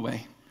 blown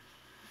away.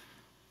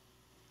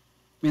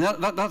 I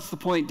mean, that's the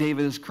point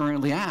David is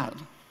currently at.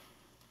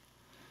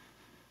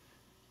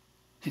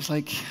 He's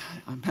like,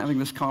 I'm having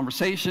this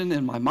conversation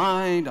in my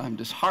mind, I'm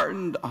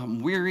disheartened,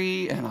 I'm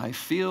weary, and I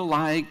feel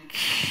like,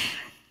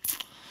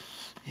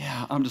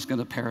 yeah, I'm just going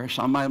to perish.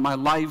 My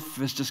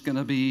life is just going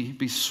to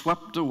be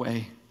swept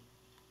away.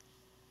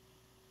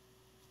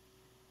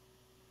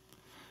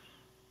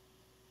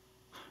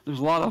 There's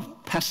a lot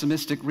of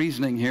pessimistic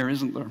reasoning here,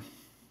 isn't there?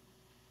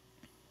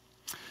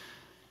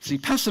 See,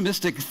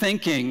 pessimistic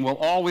thinking will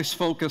always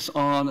focus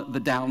on the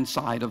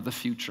downside of the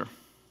future.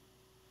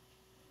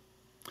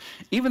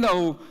 Even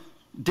though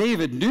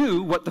David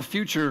knew what the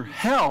future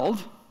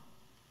held,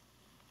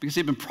 because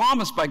he'd been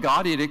promised by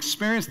God, he had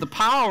experienced the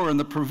power and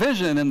the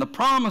provision and the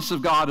promise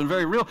of God, and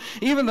very real.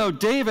 Even though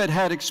David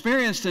had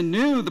experienced and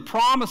knew the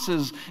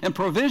promises and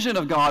provision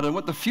of God and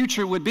what the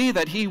future would be,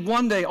 that he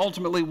one day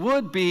ultimately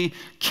would be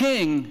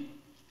king,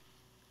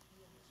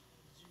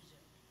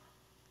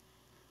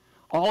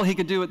 all he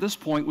could do at this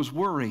point was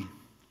worry.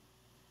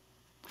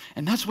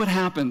 And that's what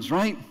happens,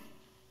 right?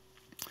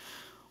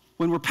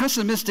 When we're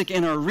pessimistic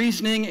in our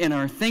reasoning, in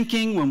our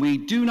thinking, when we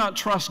do not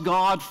trust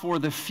God for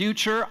the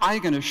future, I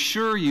can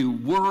assure you,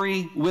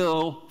 worry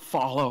will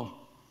follow.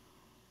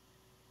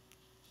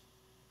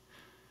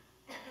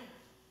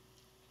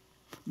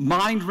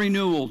 Mind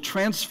renewal,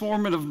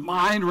 transformative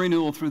mind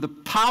renewal through the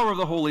power of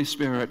the Holy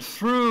Spirit,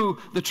 through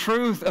the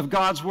truth of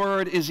God's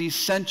Word is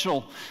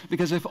essential.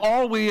 Because if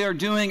all we are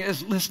doing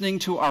is listening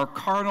to our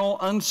carnal,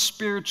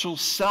 unspiritual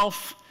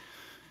self,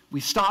 we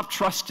stop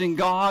trusting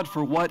God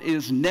for what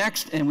is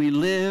next, and we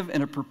live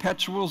in a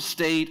perpetual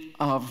state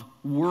of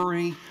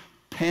worry,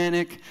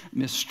 panic,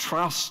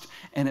 mistrust,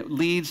 and it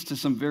leads to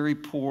some very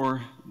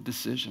poor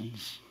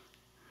decisions.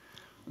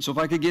 So if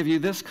I could give you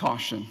this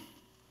caution,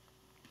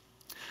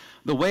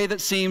 the way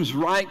that seems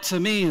right to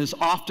me is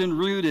often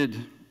rooted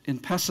in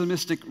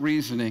pessimistic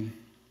reasoning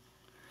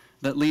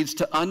that leads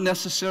to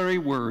unnecessary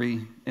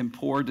worry and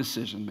poor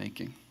decision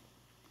making.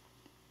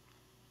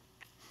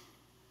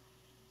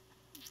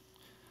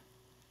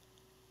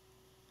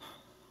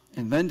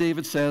 And then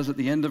David says at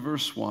the end of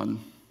verse 1,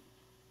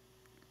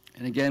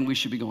 and again we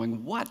should be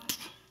going, what?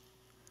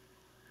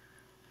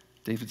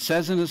 David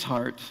says in his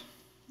heart,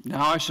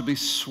 now I shall be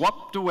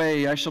swept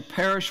away, I shall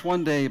perish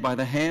one day by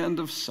the hand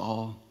of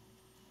Saul.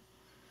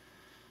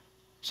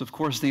 So of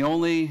course the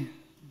only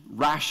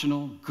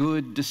rational,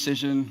 good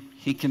decision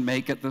he can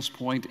make at this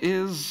point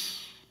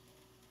is,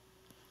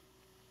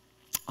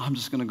 I'm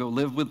just going to go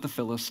live with the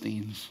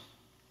Philistines.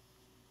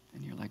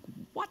 And you're like,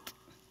 what?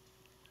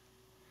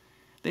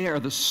 They are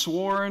the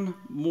sworn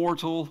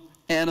mortal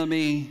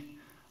enemy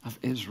of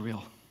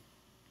Israel.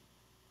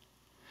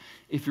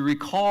 If you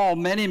recall,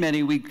 many,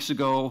 many weeks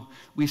ago,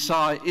 we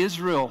saw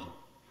Israel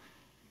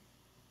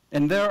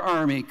and their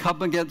army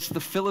come against the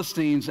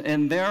Philistines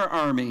and their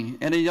army,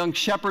 and a young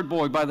shepherd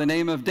boy by the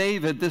name of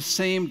David, this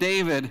same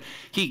David,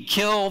 he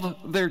killed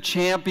their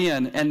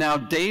champion. And now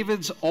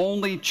David's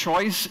only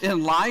choice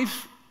in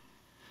life,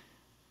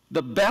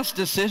 the best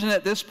decision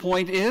at this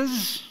point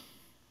is,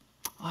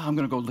 I'm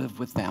going to go live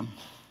with them.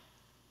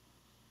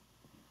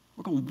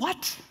 We're going,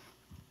 what?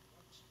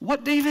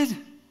 What, David?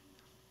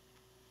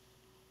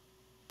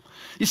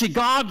 You see,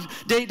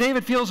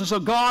 David feels as though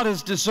God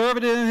has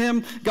deserted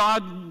him.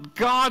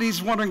 God,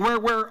 he's wondering,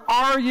 where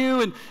are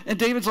you? And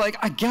David's like,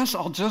 I guess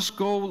I'll just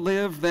go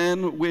live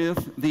then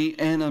with the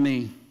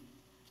enemy.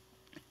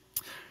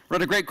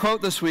 Read a great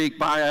quote this week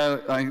by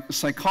a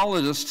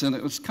psychologist, and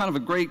it was kind of a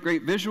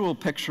great visual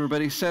picture, but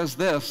he says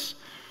this: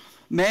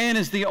 man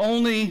is the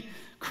only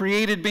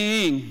created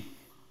being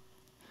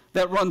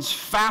that runs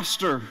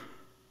faster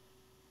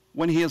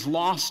when he has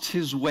lost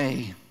his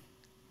way.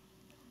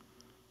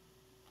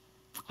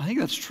 I think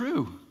that's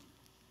true.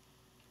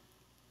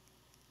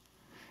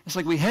 It's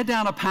like we head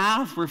down a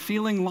path, we're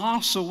feeling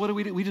lost, so what do?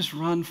 We just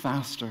run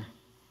faster.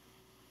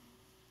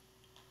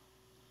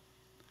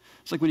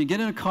 It's like when you get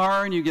in a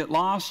car and you get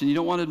lost and you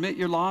don't want to admit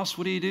you're lost,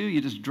 what do?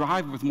 You just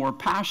drive with more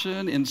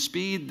passion and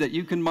speed that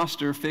you can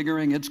muster,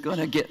 figuring it's going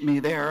to get me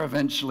there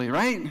eventually,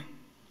 right?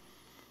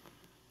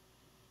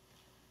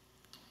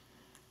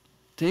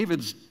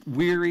 David's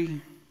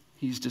weary,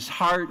 he's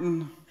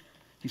disheartened,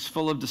 he's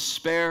full of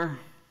despair.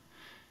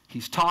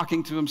 He's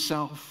talking to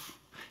himself.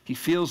 He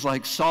feels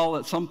like Saul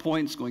at some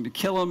point is going to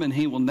kill him and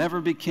he will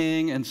never be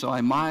king, and so I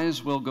might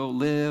as well go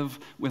live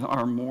with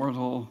our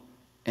mortal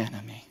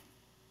enemy.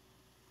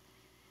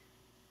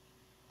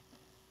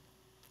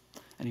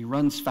 And he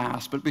runs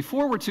fast. But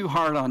before we're too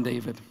hard on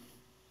David,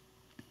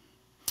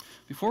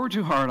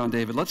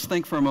 let's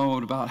think for a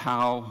moment about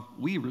how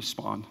we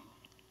respond.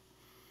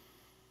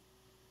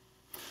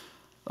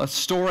 A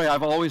story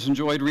I've always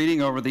enjoyed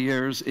reading over the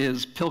years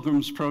is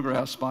Pilgrim's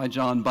Progress by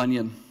John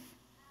Bunyan.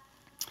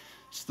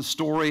 It's the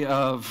story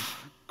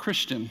of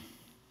Christian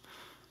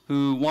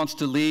who wants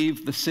to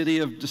leave the city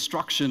of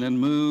destruction and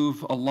move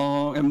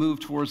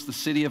towards the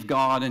city of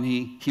God, and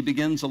he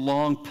begins a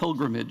long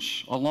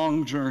pilgrimage, a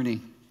long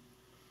journey.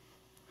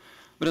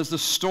 But as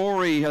this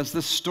story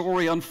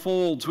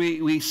unfolds,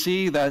 we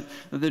see that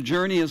the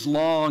journey is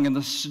long and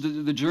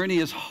the journey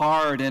is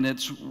hard and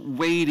it's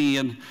weighty.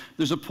 And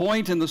there's a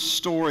point in the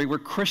story where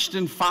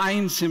Christian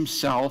finds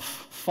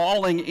himself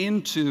falling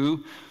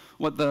into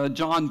what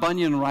John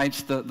Bunyan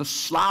writes, the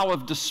slough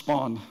of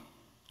despond,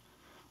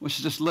 which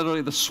is just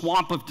literally the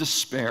swamp of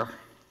despair.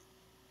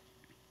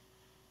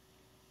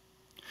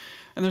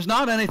 And there's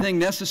not anything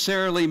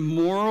necessarily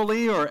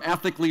morally or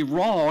ethically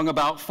wrong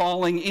about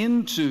falling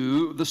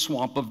into the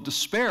swamp of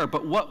despair,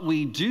 but what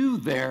we do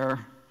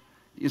there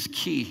is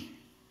key.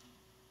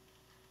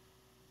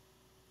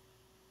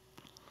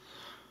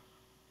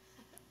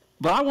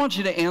 But I want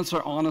you to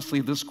answer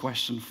honestly this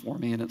question for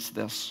me, and it's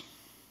this.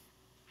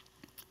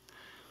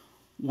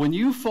 When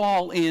you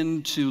fall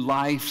into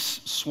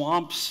life's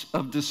swamps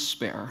of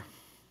despair,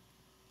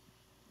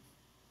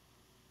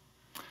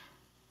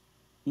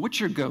 what's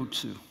your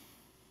go-to?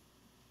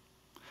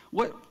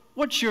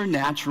 What's your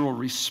natural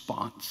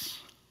response?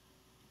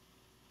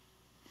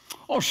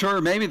 Oh,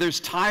 sure, maybe there's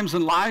times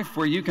in life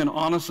where you can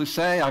honestly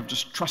say, I've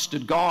just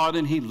trusted God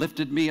and he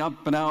lifted me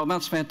up and out, and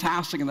that's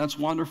fantastic and that's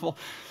wonderful.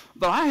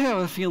 But I have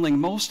a feeling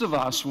most of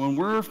us, when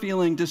we're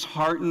feeling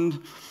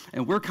disheartened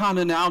and we're kind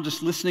of now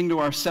just listening to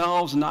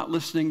ourselves and not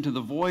listening to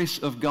the voice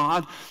of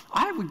God,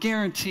 I would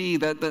guarantee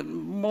that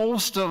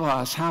most of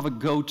us have a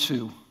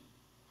go-to.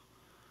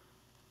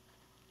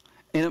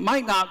 And it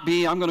might not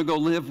be, I'm going to go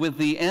live with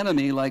the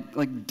enemy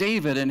like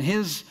David and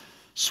his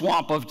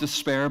swamp of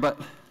despair, but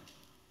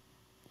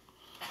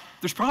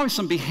there's probably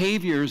some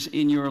behaviors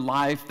in your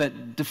life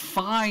that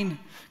define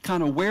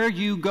kind of where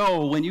you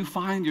go when you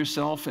find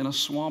yourself in a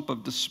swamp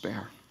of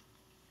despair.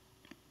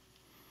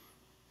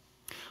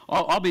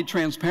 I'll be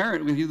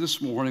transparent with you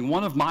this morning.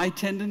 One of my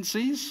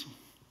tendencies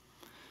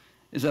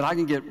is that I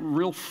can get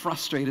real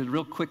frustrated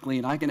real quickly,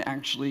 and I can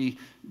actually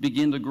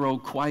begin to grow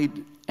quite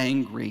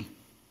angry.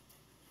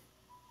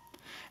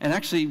 And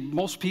actually,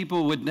 most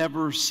people would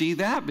never see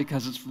that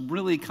because it's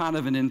really kind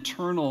of an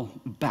internal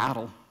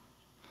battle.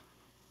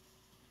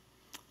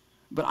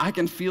 But I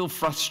can feel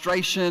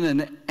frustration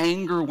and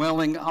anger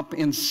welling up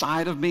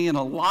inside of me, and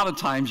a lot of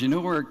times, you know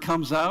where it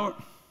comes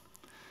out?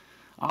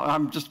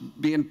 I'm just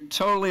being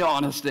totally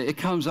honest. It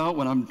comes out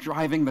when I'm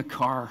driving the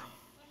car.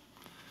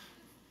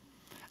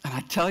 And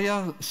I tell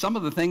you, some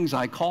of the things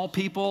I call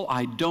people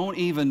I don't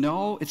even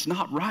know, it's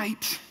not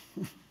right.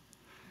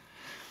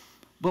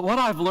 But what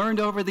I've learned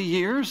over the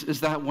years is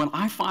that when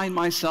I find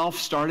myself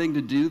starting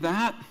to do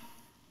that,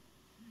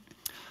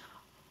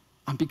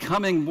 I'm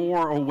becoming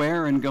more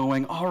aware and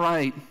going, all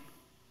right,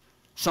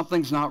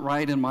 something's not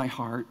right in my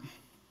heart.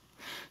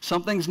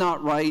 Something's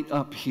not right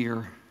up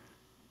here.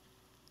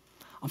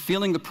 I'm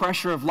feeling the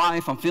pressure of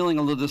life. I'm feeling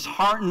a little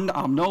disheartened.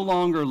 I'm no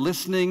longer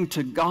listening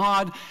to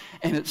God,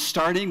 and it's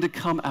starting to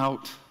come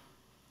out.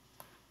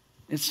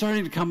 It's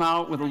starting to come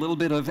out with a little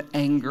bit of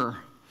anger,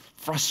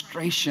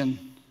 frustration.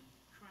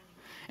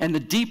 And the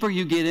deeper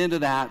you get into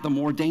that, the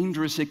more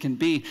dangerous it can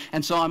be.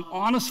 And so I'm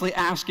honestly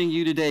asking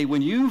you today,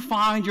 when you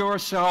find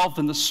yourself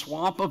in the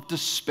swamp of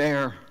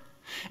despair,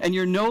 and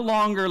you're no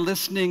longer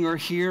listening or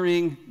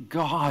hearing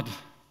God,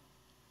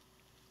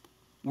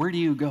 where do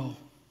you go?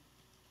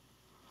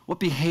 What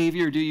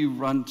behavior do you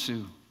run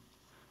to?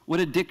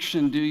 What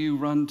addiction do you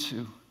run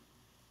to?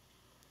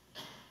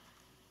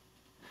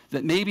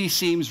 That maybe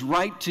seems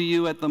right to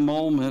you at the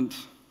moment,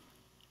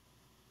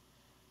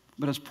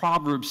 but as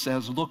Proverbs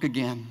says, look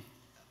again.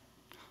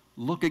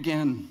 Look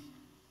again,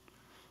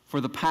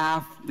 for the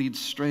path leads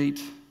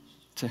straight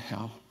to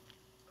hell.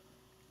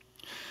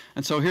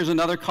 And so here's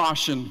another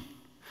caution.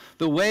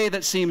 The way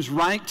that seems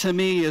right to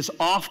me is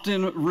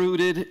often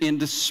rooted in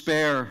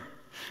despair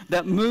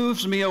that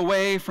moves me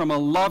away from a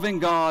loving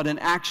God and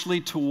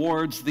actually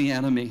towards the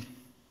enemy.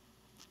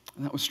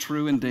 And that was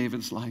true in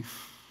David's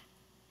life.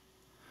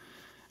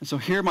 And so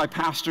hear my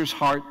pastor's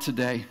heart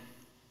today.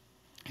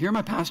 Hear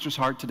my pastor's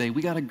heart today.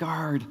 We got to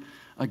guard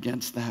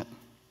against that.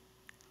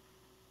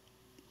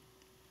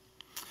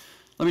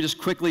 Let me just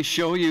quickly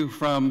show you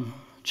from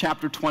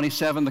chapter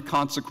 27 the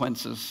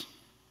consequences.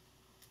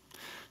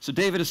 So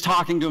David is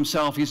talking to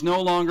himself. He's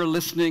no longer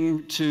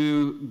listening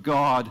to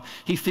God.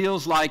 He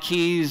feels like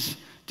he's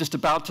just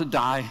about to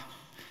die.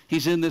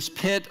 He's in this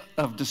pit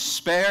of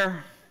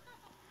despair.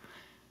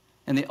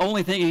 And the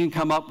only thing he can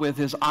come up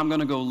with is, I'm going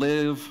to go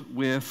live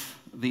with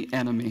the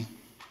enemy.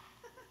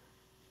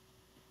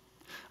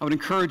 I would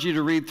encourage you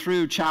to read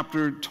through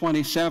chapter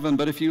 27,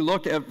 but if you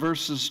look at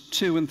verses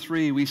 2 and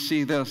 3, we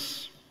see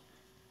this.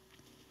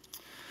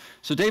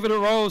 So David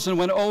arose and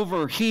went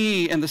over,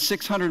 he and the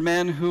 600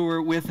 men who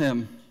were with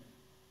him,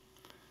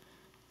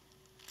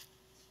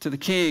 to the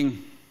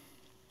king.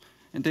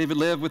 And David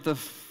lived with the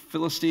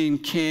Philistine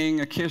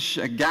king Achish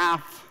at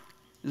Gath.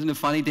 Isn't it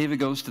funny? David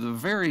goes to the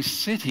very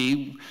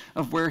city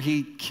of where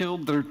he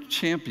killed their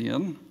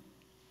champion.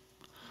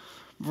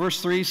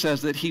 Verse 3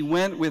 says that he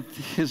went with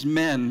his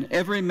men,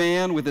 every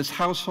man with his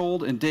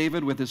household, and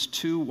David with his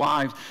 2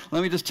 wives.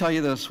 Let me just tell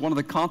you this. One of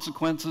the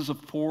consequences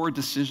of poor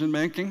decision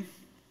making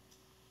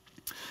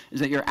is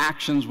that your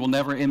actions will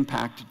never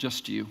impact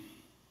just you.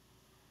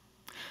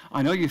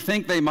 I know you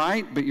think they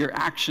might, but your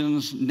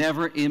actions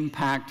never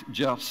impact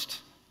just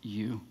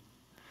you.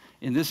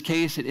 In this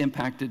case, it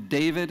impacted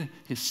David,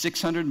 his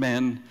 600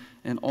 men,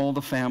 and all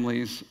the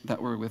families that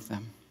were with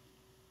them.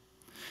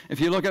 If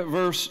you look at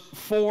verse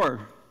 4,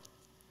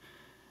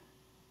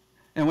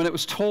 and when it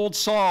was told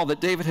Saul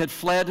that David had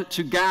fled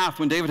to Gath,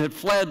 when David had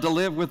fled to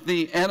live with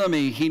the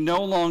enemy, he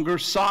no longer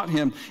sought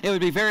him. It would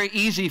be very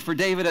easy for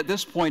David at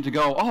this point to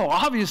go, oh,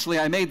 obviously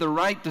I made the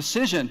right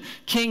decision.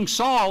 King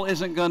Saul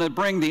isn't going to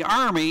bring the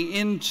army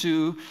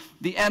into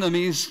the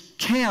enemy's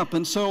camp.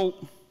 And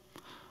so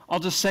I'll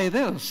just say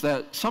this,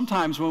 that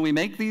sometimes when we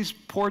make these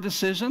poor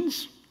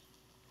decisions,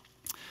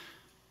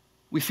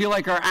 we feel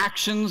like our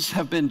actions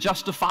have been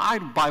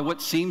justified by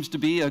what seems to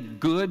be a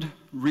good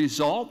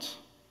result.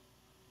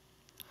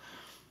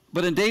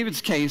 But in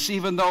David's case,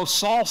 even though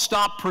Saul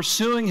stopped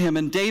pursuing him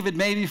and David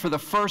maybe for the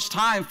first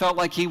time felt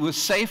like he was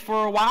safe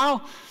for a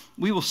while,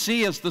 we will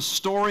see as the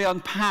story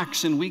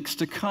unpacks in weeks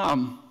to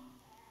come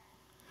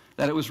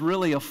that it was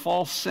really a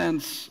false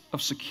sense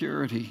of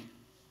security.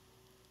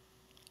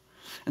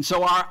 And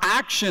so our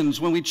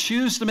actions, when we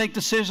choose to make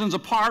decisions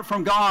apart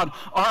from God,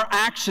 our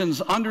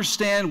actions,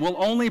 understand, will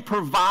only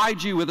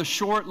provide you with a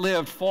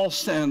short-lived false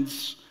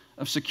sense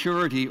of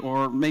security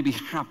or maybe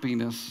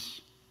happiness.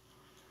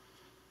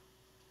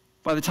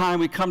 By the time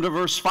we come to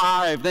verse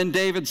 5, then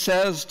David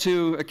says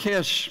to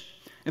Achish,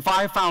 if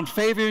I have found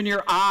favor in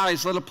your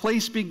eyes, let a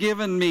place be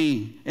given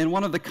me in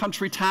one of the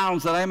country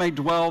towns that I may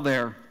dwell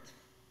there.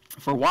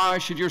 For why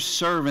should your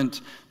servant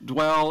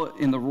dwell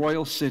in the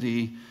royal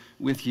city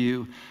with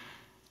you?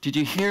 Did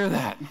you hear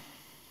that?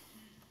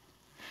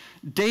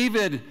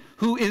 David,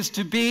 who is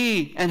to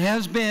be and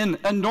has been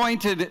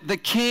anointed the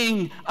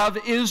king of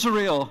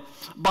Israel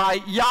by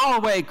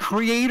Yahweh,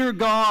 Creator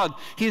God.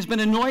 He has been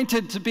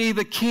anointed to be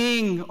the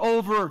king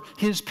over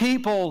his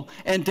people.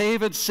 And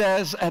David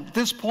says at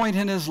this point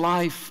in his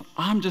life,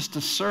 I'm just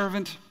a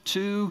servant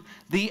to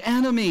the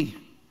enemy.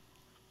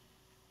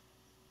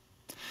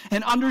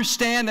 And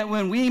understand that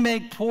when we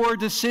make poor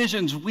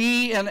decisions,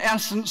 we in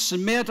essence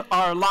submit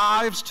our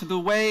lives to the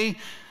way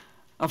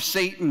of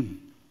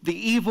Satan, the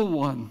evil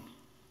one.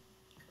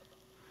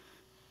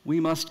 We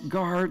must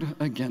guard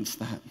against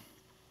that.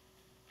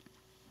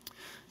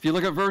 If you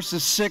look at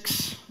verses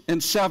 6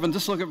 and 7,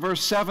 just look at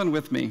verse 7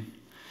 with me.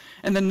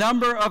 And the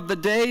number of the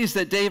days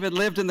that David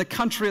lived in the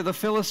country of the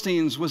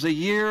Philistines was 1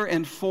 year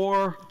and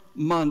 4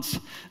 months.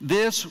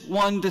 This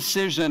one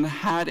decision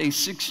had a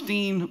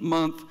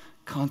 16-month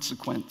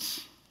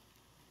consequence.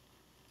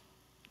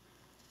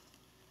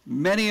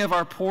 Many of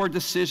our poor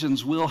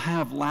decisions will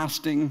have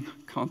lasting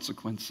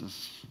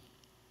consequences.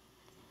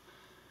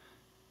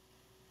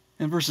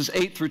 And verses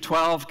 8 through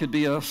 12 could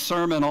be a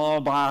sermon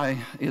all by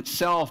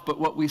itself, but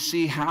what we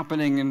see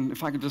happening, and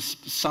if I could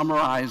just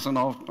summarize, and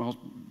I'll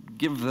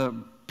give the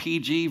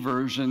PG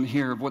version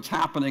here of what's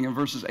happening in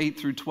verses 8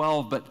 through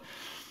 12, but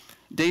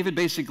David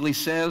basically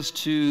says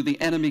to the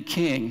enemy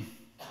king,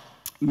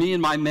 me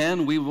and my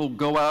men, we will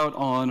go out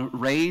on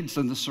raids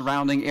in the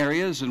surrounding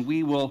areas, and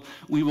we will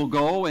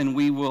go and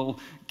we will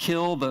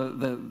kill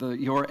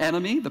your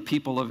enemy, the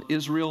people of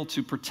Israel,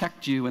 to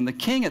protect you. And the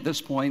king at this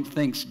point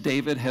thinks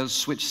David has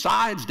switched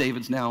sides.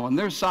 David's now on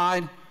their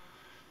side.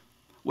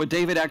 What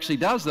David actually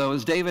does, though,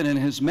 is David and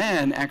his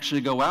men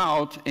actually go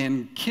out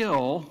and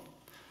kill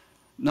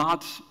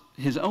not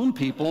his own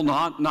people,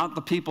 not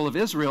the people of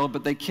Israel,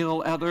 but they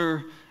kill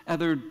other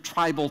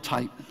tribal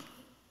type.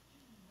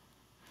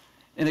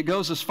 And it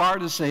goes as far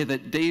to say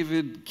that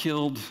David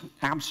killed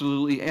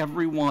absolutely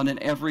everyone and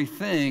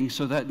everything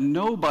so that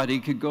nobody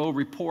could go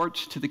report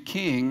to the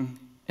king,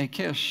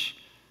 Achish,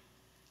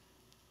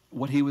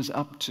 what he was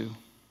up to.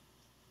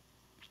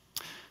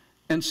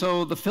 And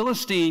so the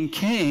Philistine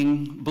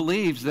king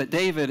believes that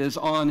David is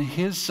on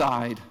his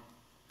side,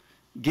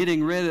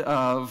 getting rid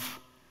of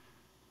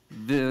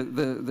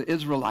the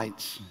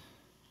Israelites,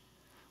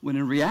 when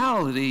in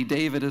reality,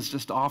 David is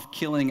just off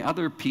killing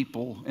other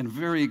people in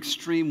very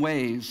extreme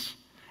ways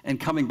and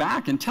coming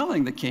back and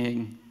telling the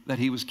king that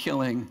he was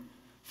killing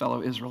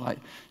fellow Israelite.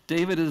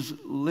 David is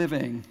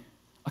living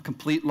a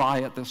complete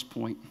lie at this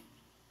point.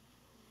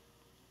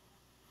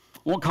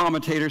 One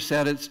commentator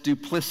said it's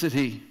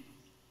duplicity,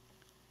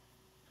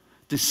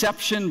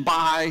 deception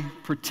by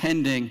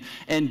pretending.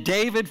 And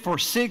David, for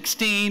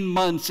 16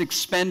 months,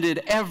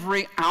 expended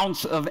every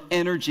ounce of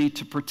energy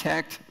to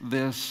protect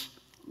this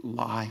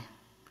lie.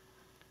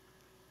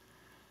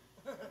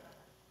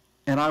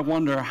 And I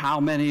wonder how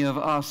many of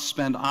us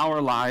spend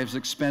our lives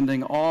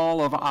expending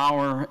all of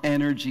our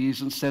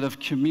energies instead of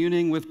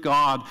communing with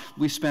God.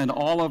 We spend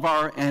all of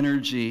our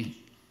energy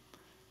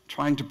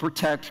trying to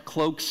protect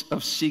cloaks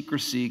of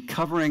secrecy,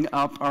 covering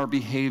up our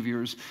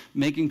behaviors,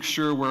 making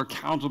sure we're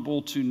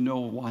accountable to no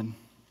one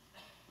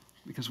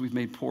because we've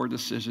made poor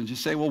decisions. You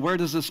say, well, where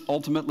does this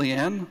ultimately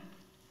end?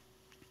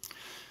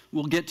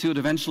 We'll get to it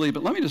eventually,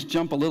 but let me just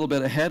jump a little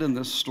bit ahead in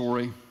this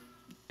story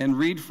and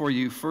read for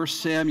you 1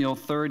 Samuel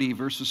 30,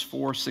 verses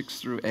 4, 6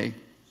 through 8.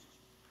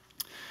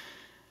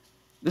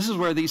 This is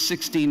where these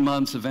 16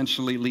 months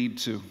eventually lead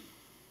to.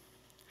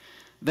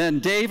 Then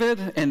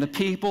David and the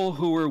people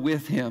who were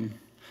with him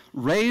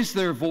raised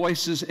their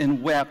voices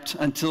and wept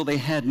until they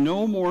had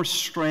no more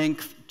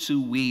strength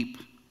to weep.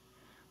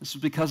 This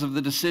is because of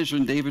the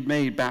decision David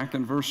made back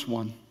in verse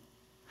 1.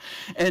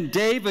 And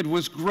David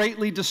was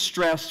greatly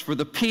distressed, for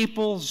the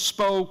people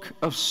spoke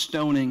of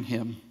stoning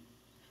him.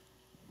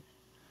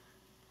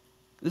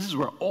 This is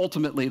where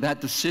ultimately that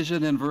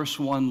decision in verse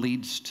 1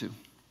 leads to.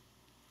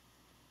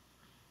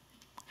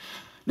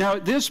 Now,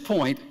 at this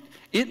point,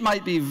 it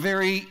might be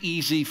very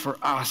easy for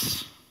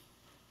us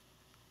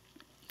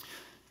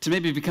to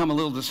maybe become a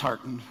little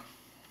disheartened.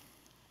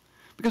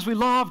 Because we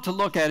love to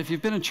look at, if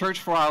you've been in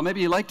church for a while,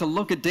 maybe you like to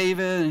look at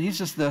David, and he's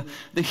just the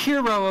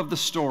hero of the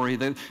story,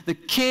 the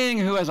king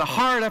who has a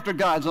heart after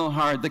God's own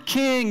heart, the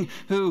king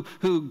who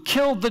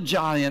killed the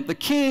giant, the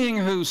king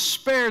who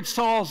spared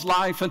Saul's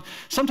life. And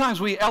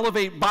sometimes we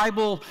elevate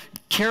Bible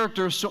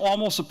characters to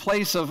almost a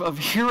place of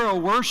hero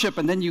worship,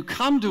 and then you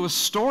come to a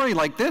story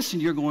like this,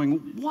 and you're going,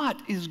 what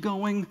is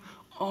going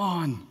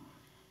on?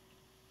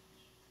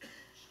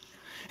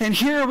 And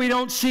here we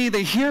don't see the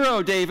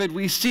hero David,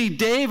 we see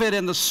David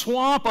in the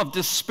swamp of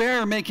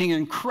despair making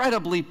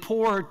incredibly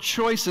poor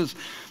choices.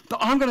 But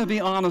I'm going to be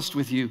honest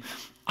with you.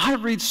 I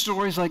read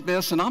stories like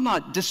this and I'm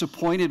not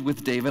disappointed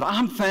with David.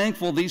 I'm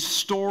thankful these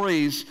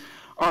stories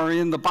are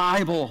in the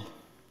Bible.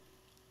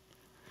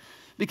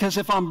 Because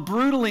if I'm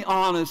brutally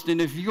honest, and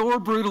if you're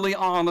brutally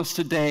honest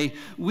today,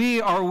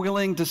 we are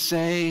willing to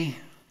say,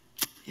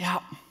 yeah,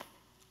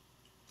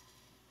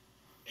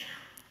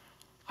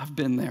 I've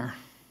been there.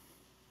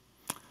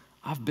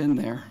 I've been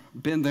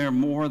there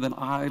more than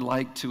I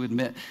like to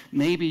admit.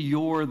 Maybe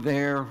you're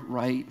there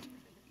right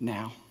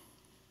now.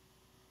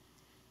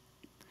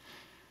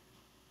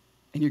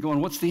 And you're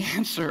going, what's the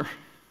answer?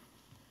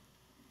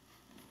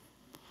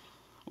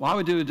 Well, I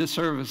would do a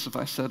disservice if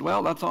I said,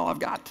 well, that's all I've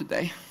got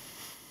today.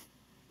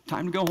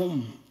 Time to go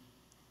home.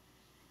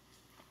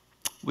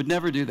 Would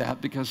never do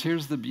that, because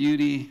here's the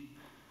beauty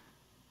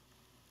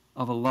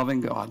of a loving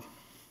God.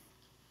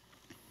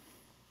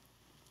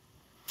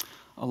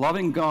 A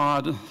loving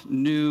God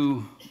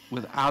knew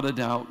without a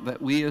doubt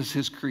that we as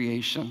his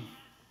creation,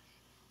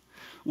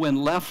 when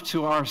left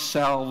to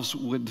ourselves,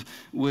 would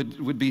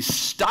be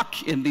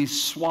stuck in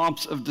these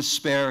swamps of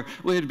despair.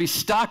 We would be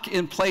stuck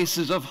in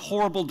places of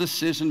horrible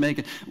decision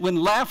making. When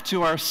left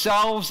to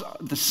ourselves,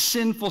 the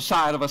sinful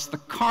side of us, the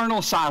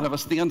carnal side of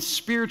us, the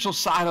unspiritual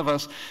side of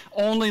us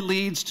only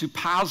leads to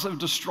paths of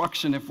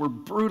destruction if we're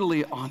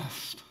brutally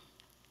honest.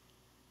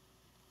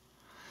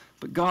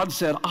 But God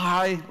said,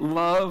 I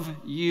love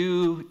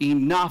you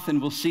enough,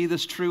 and we'll see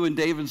this true in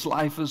David's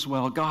life as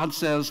well. God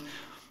says,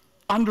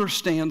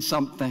 understand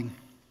something.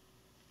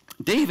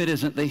 David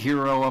isn't the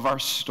hero of our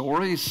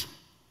stories.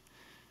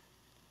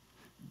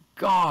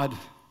 God,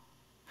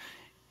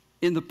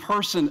 in the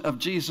person of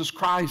Jesus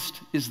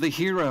Christ, is the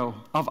hero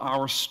of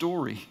our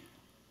story.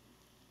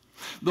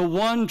 The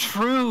one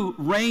true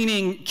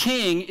reigning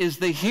king is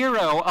the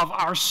hero of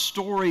our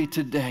story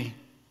today.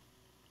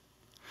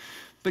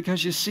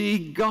 Because you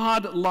see,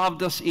 God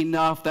loved us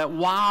enough that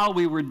while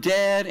we were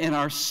dead in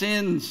our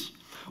sins,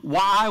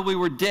 while we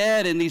were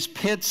dead in these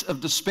pits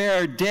of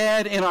despair,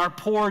 dead in our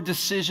poor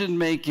decision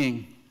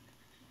making,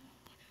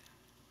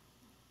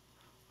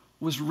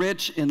 was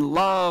rich in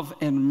love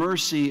and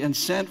mercy and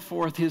sent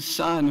forth his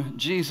Son,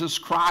 Jesus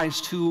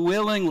Christ, who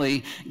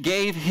willingly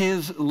gave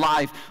his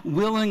life,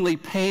 willingly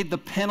paid the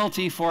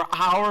penalty for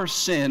our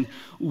sin,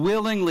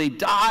 willingly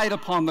died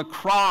upon the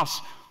cross,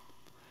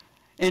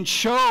 and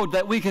showed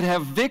that we could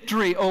have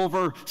victory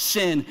over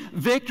sin,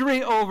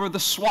 victory over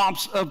the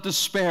swamps of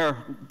despair.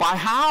 By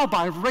how?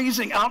 By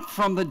raising up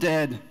from the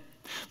dead,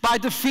 by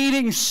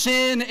defeating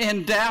sin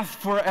and death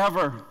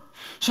forever,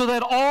 so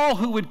that all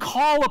who would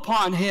call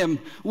upon him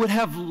would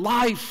have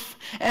life,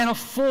 and a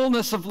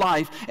fullness of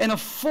life, and a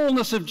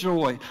fullness of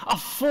joy, a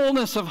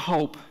fullness of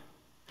hope.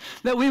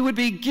 That we would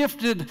be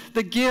gifted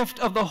the gift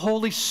of the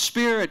Holy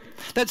Spirit.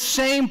 That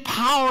same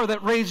power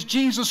that raised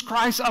Jesus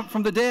Christ up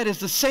from the dead is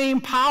the same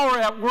power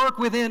at work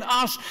within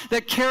us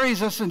that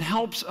carries us and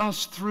helps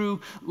us through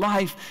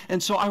life.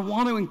 And so I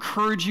want to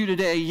encourage you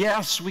today,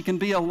 yes, we can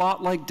be a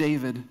lot like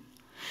David,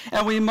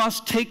 and we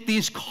must take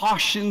these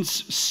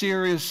cautions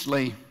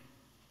seriously.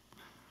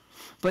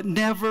 But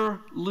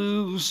never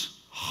lose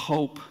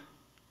hope.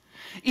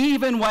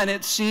 Even when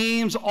it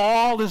seems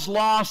all is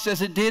lost,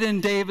 as it did in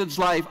David's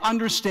life,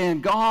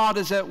 understand God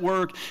is at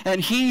work,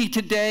 and he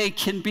today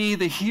can be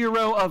the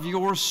hero of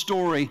your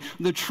story,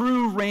 the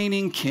true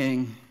reigning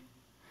king,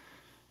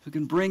 who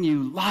can bring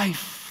you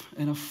life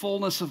and a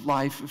fullness of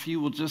life if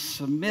you will just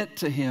submit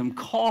to him,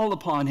 call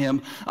upon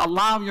him,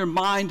 allow your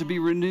mind to be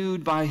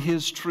renewed by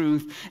his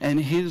truth and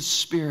his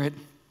Spirit.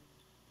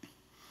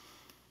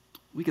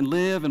 We can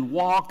live and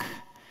walk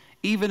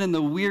even in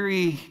the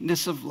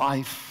weariness of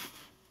life.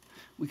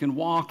 We can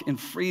walk in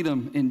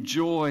freedom, in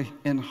joy,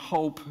 and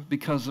hope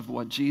because of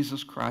what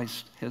Jesus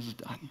Christ has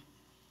done.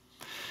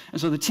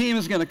 And so the team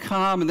is going to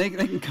come, and they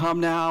can come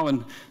now, and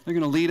they're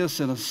going to lead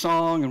us in a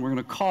song, and we're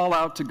going to call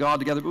out to God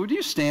together. But would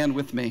you stand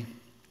with me?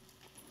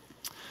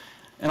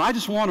 And I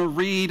just want to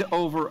read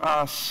over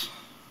us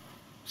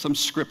some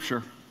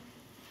scripture.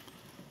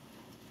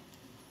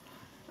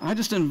 I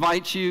just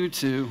invite you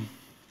to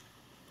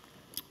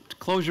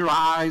close your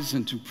eyes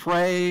and to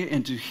pray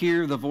and to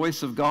hear the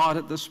voice of God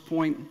at this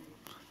point.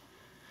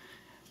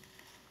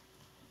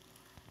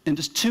 And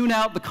just tune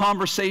out the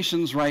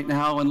conversations right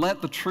now and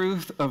let the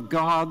truth of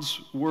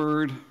God's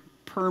word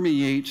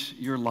permeate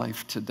your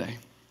life today.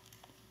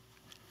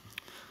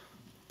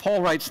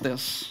 Paul writes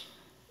this,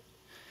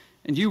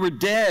 "And you were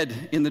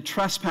dead in the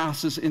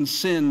trespasses and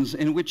sins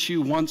in which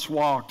you once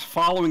walked,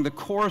 following the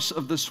course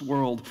of this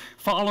world,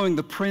 following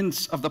the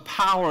prince of the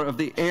power of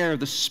the air,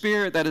 the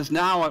spirit that is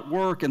now at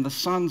work in the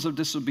sons of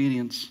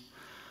disobedience,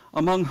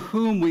 among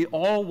whom we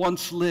all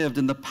once lived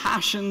in the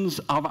passions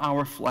of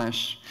our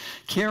flesh,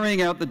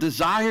 carrying out the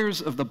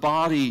desires of the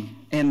body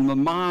and the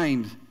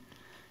mind,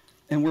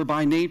 and were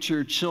by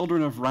nature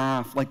children of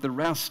wrath like the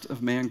rest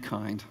of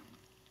mankind.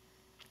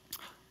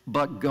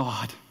 But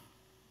God,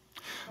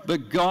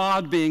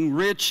 being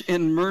rich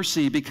in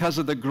mercy because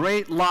of the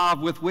great love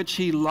with which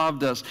he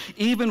loved us,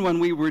 even when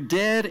we were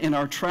dead in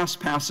our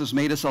trespasses,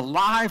 made us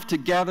alive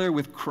together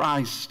with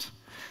Christ.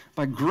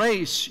 By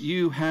grace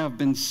you have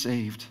been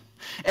saved,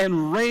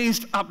 and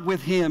raised up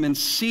with him and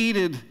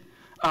seated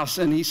us,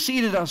 and he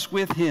seated us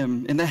with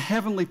him in the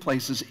heavenly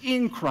places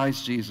in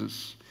Christ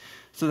Jesus,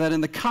 so that in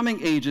the coming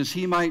ages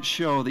he might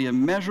show the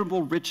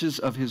immeasurable riches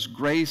of his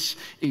grace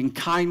in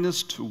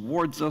kindness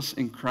towards us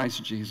in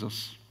Christ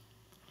Jesus.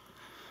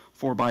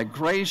 For by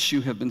grace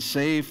you have been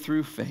saved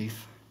through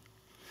faith,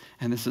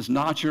 and this is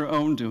not your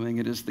own doing,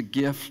 it is the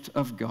gift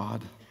of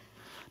God,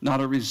 not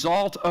a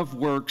result of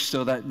works,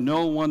 so that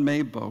no one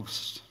may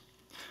boast.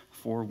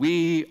 For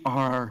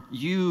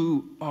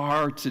you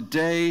are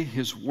today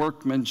his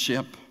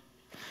workmanship,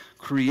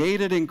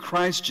 created in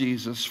Christ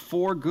Jesus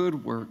for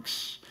good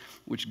works,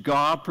 which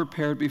God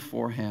prepared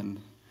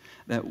beforehand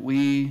that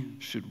we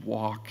should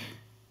walk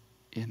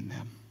in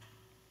them."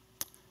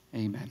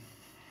 Amen.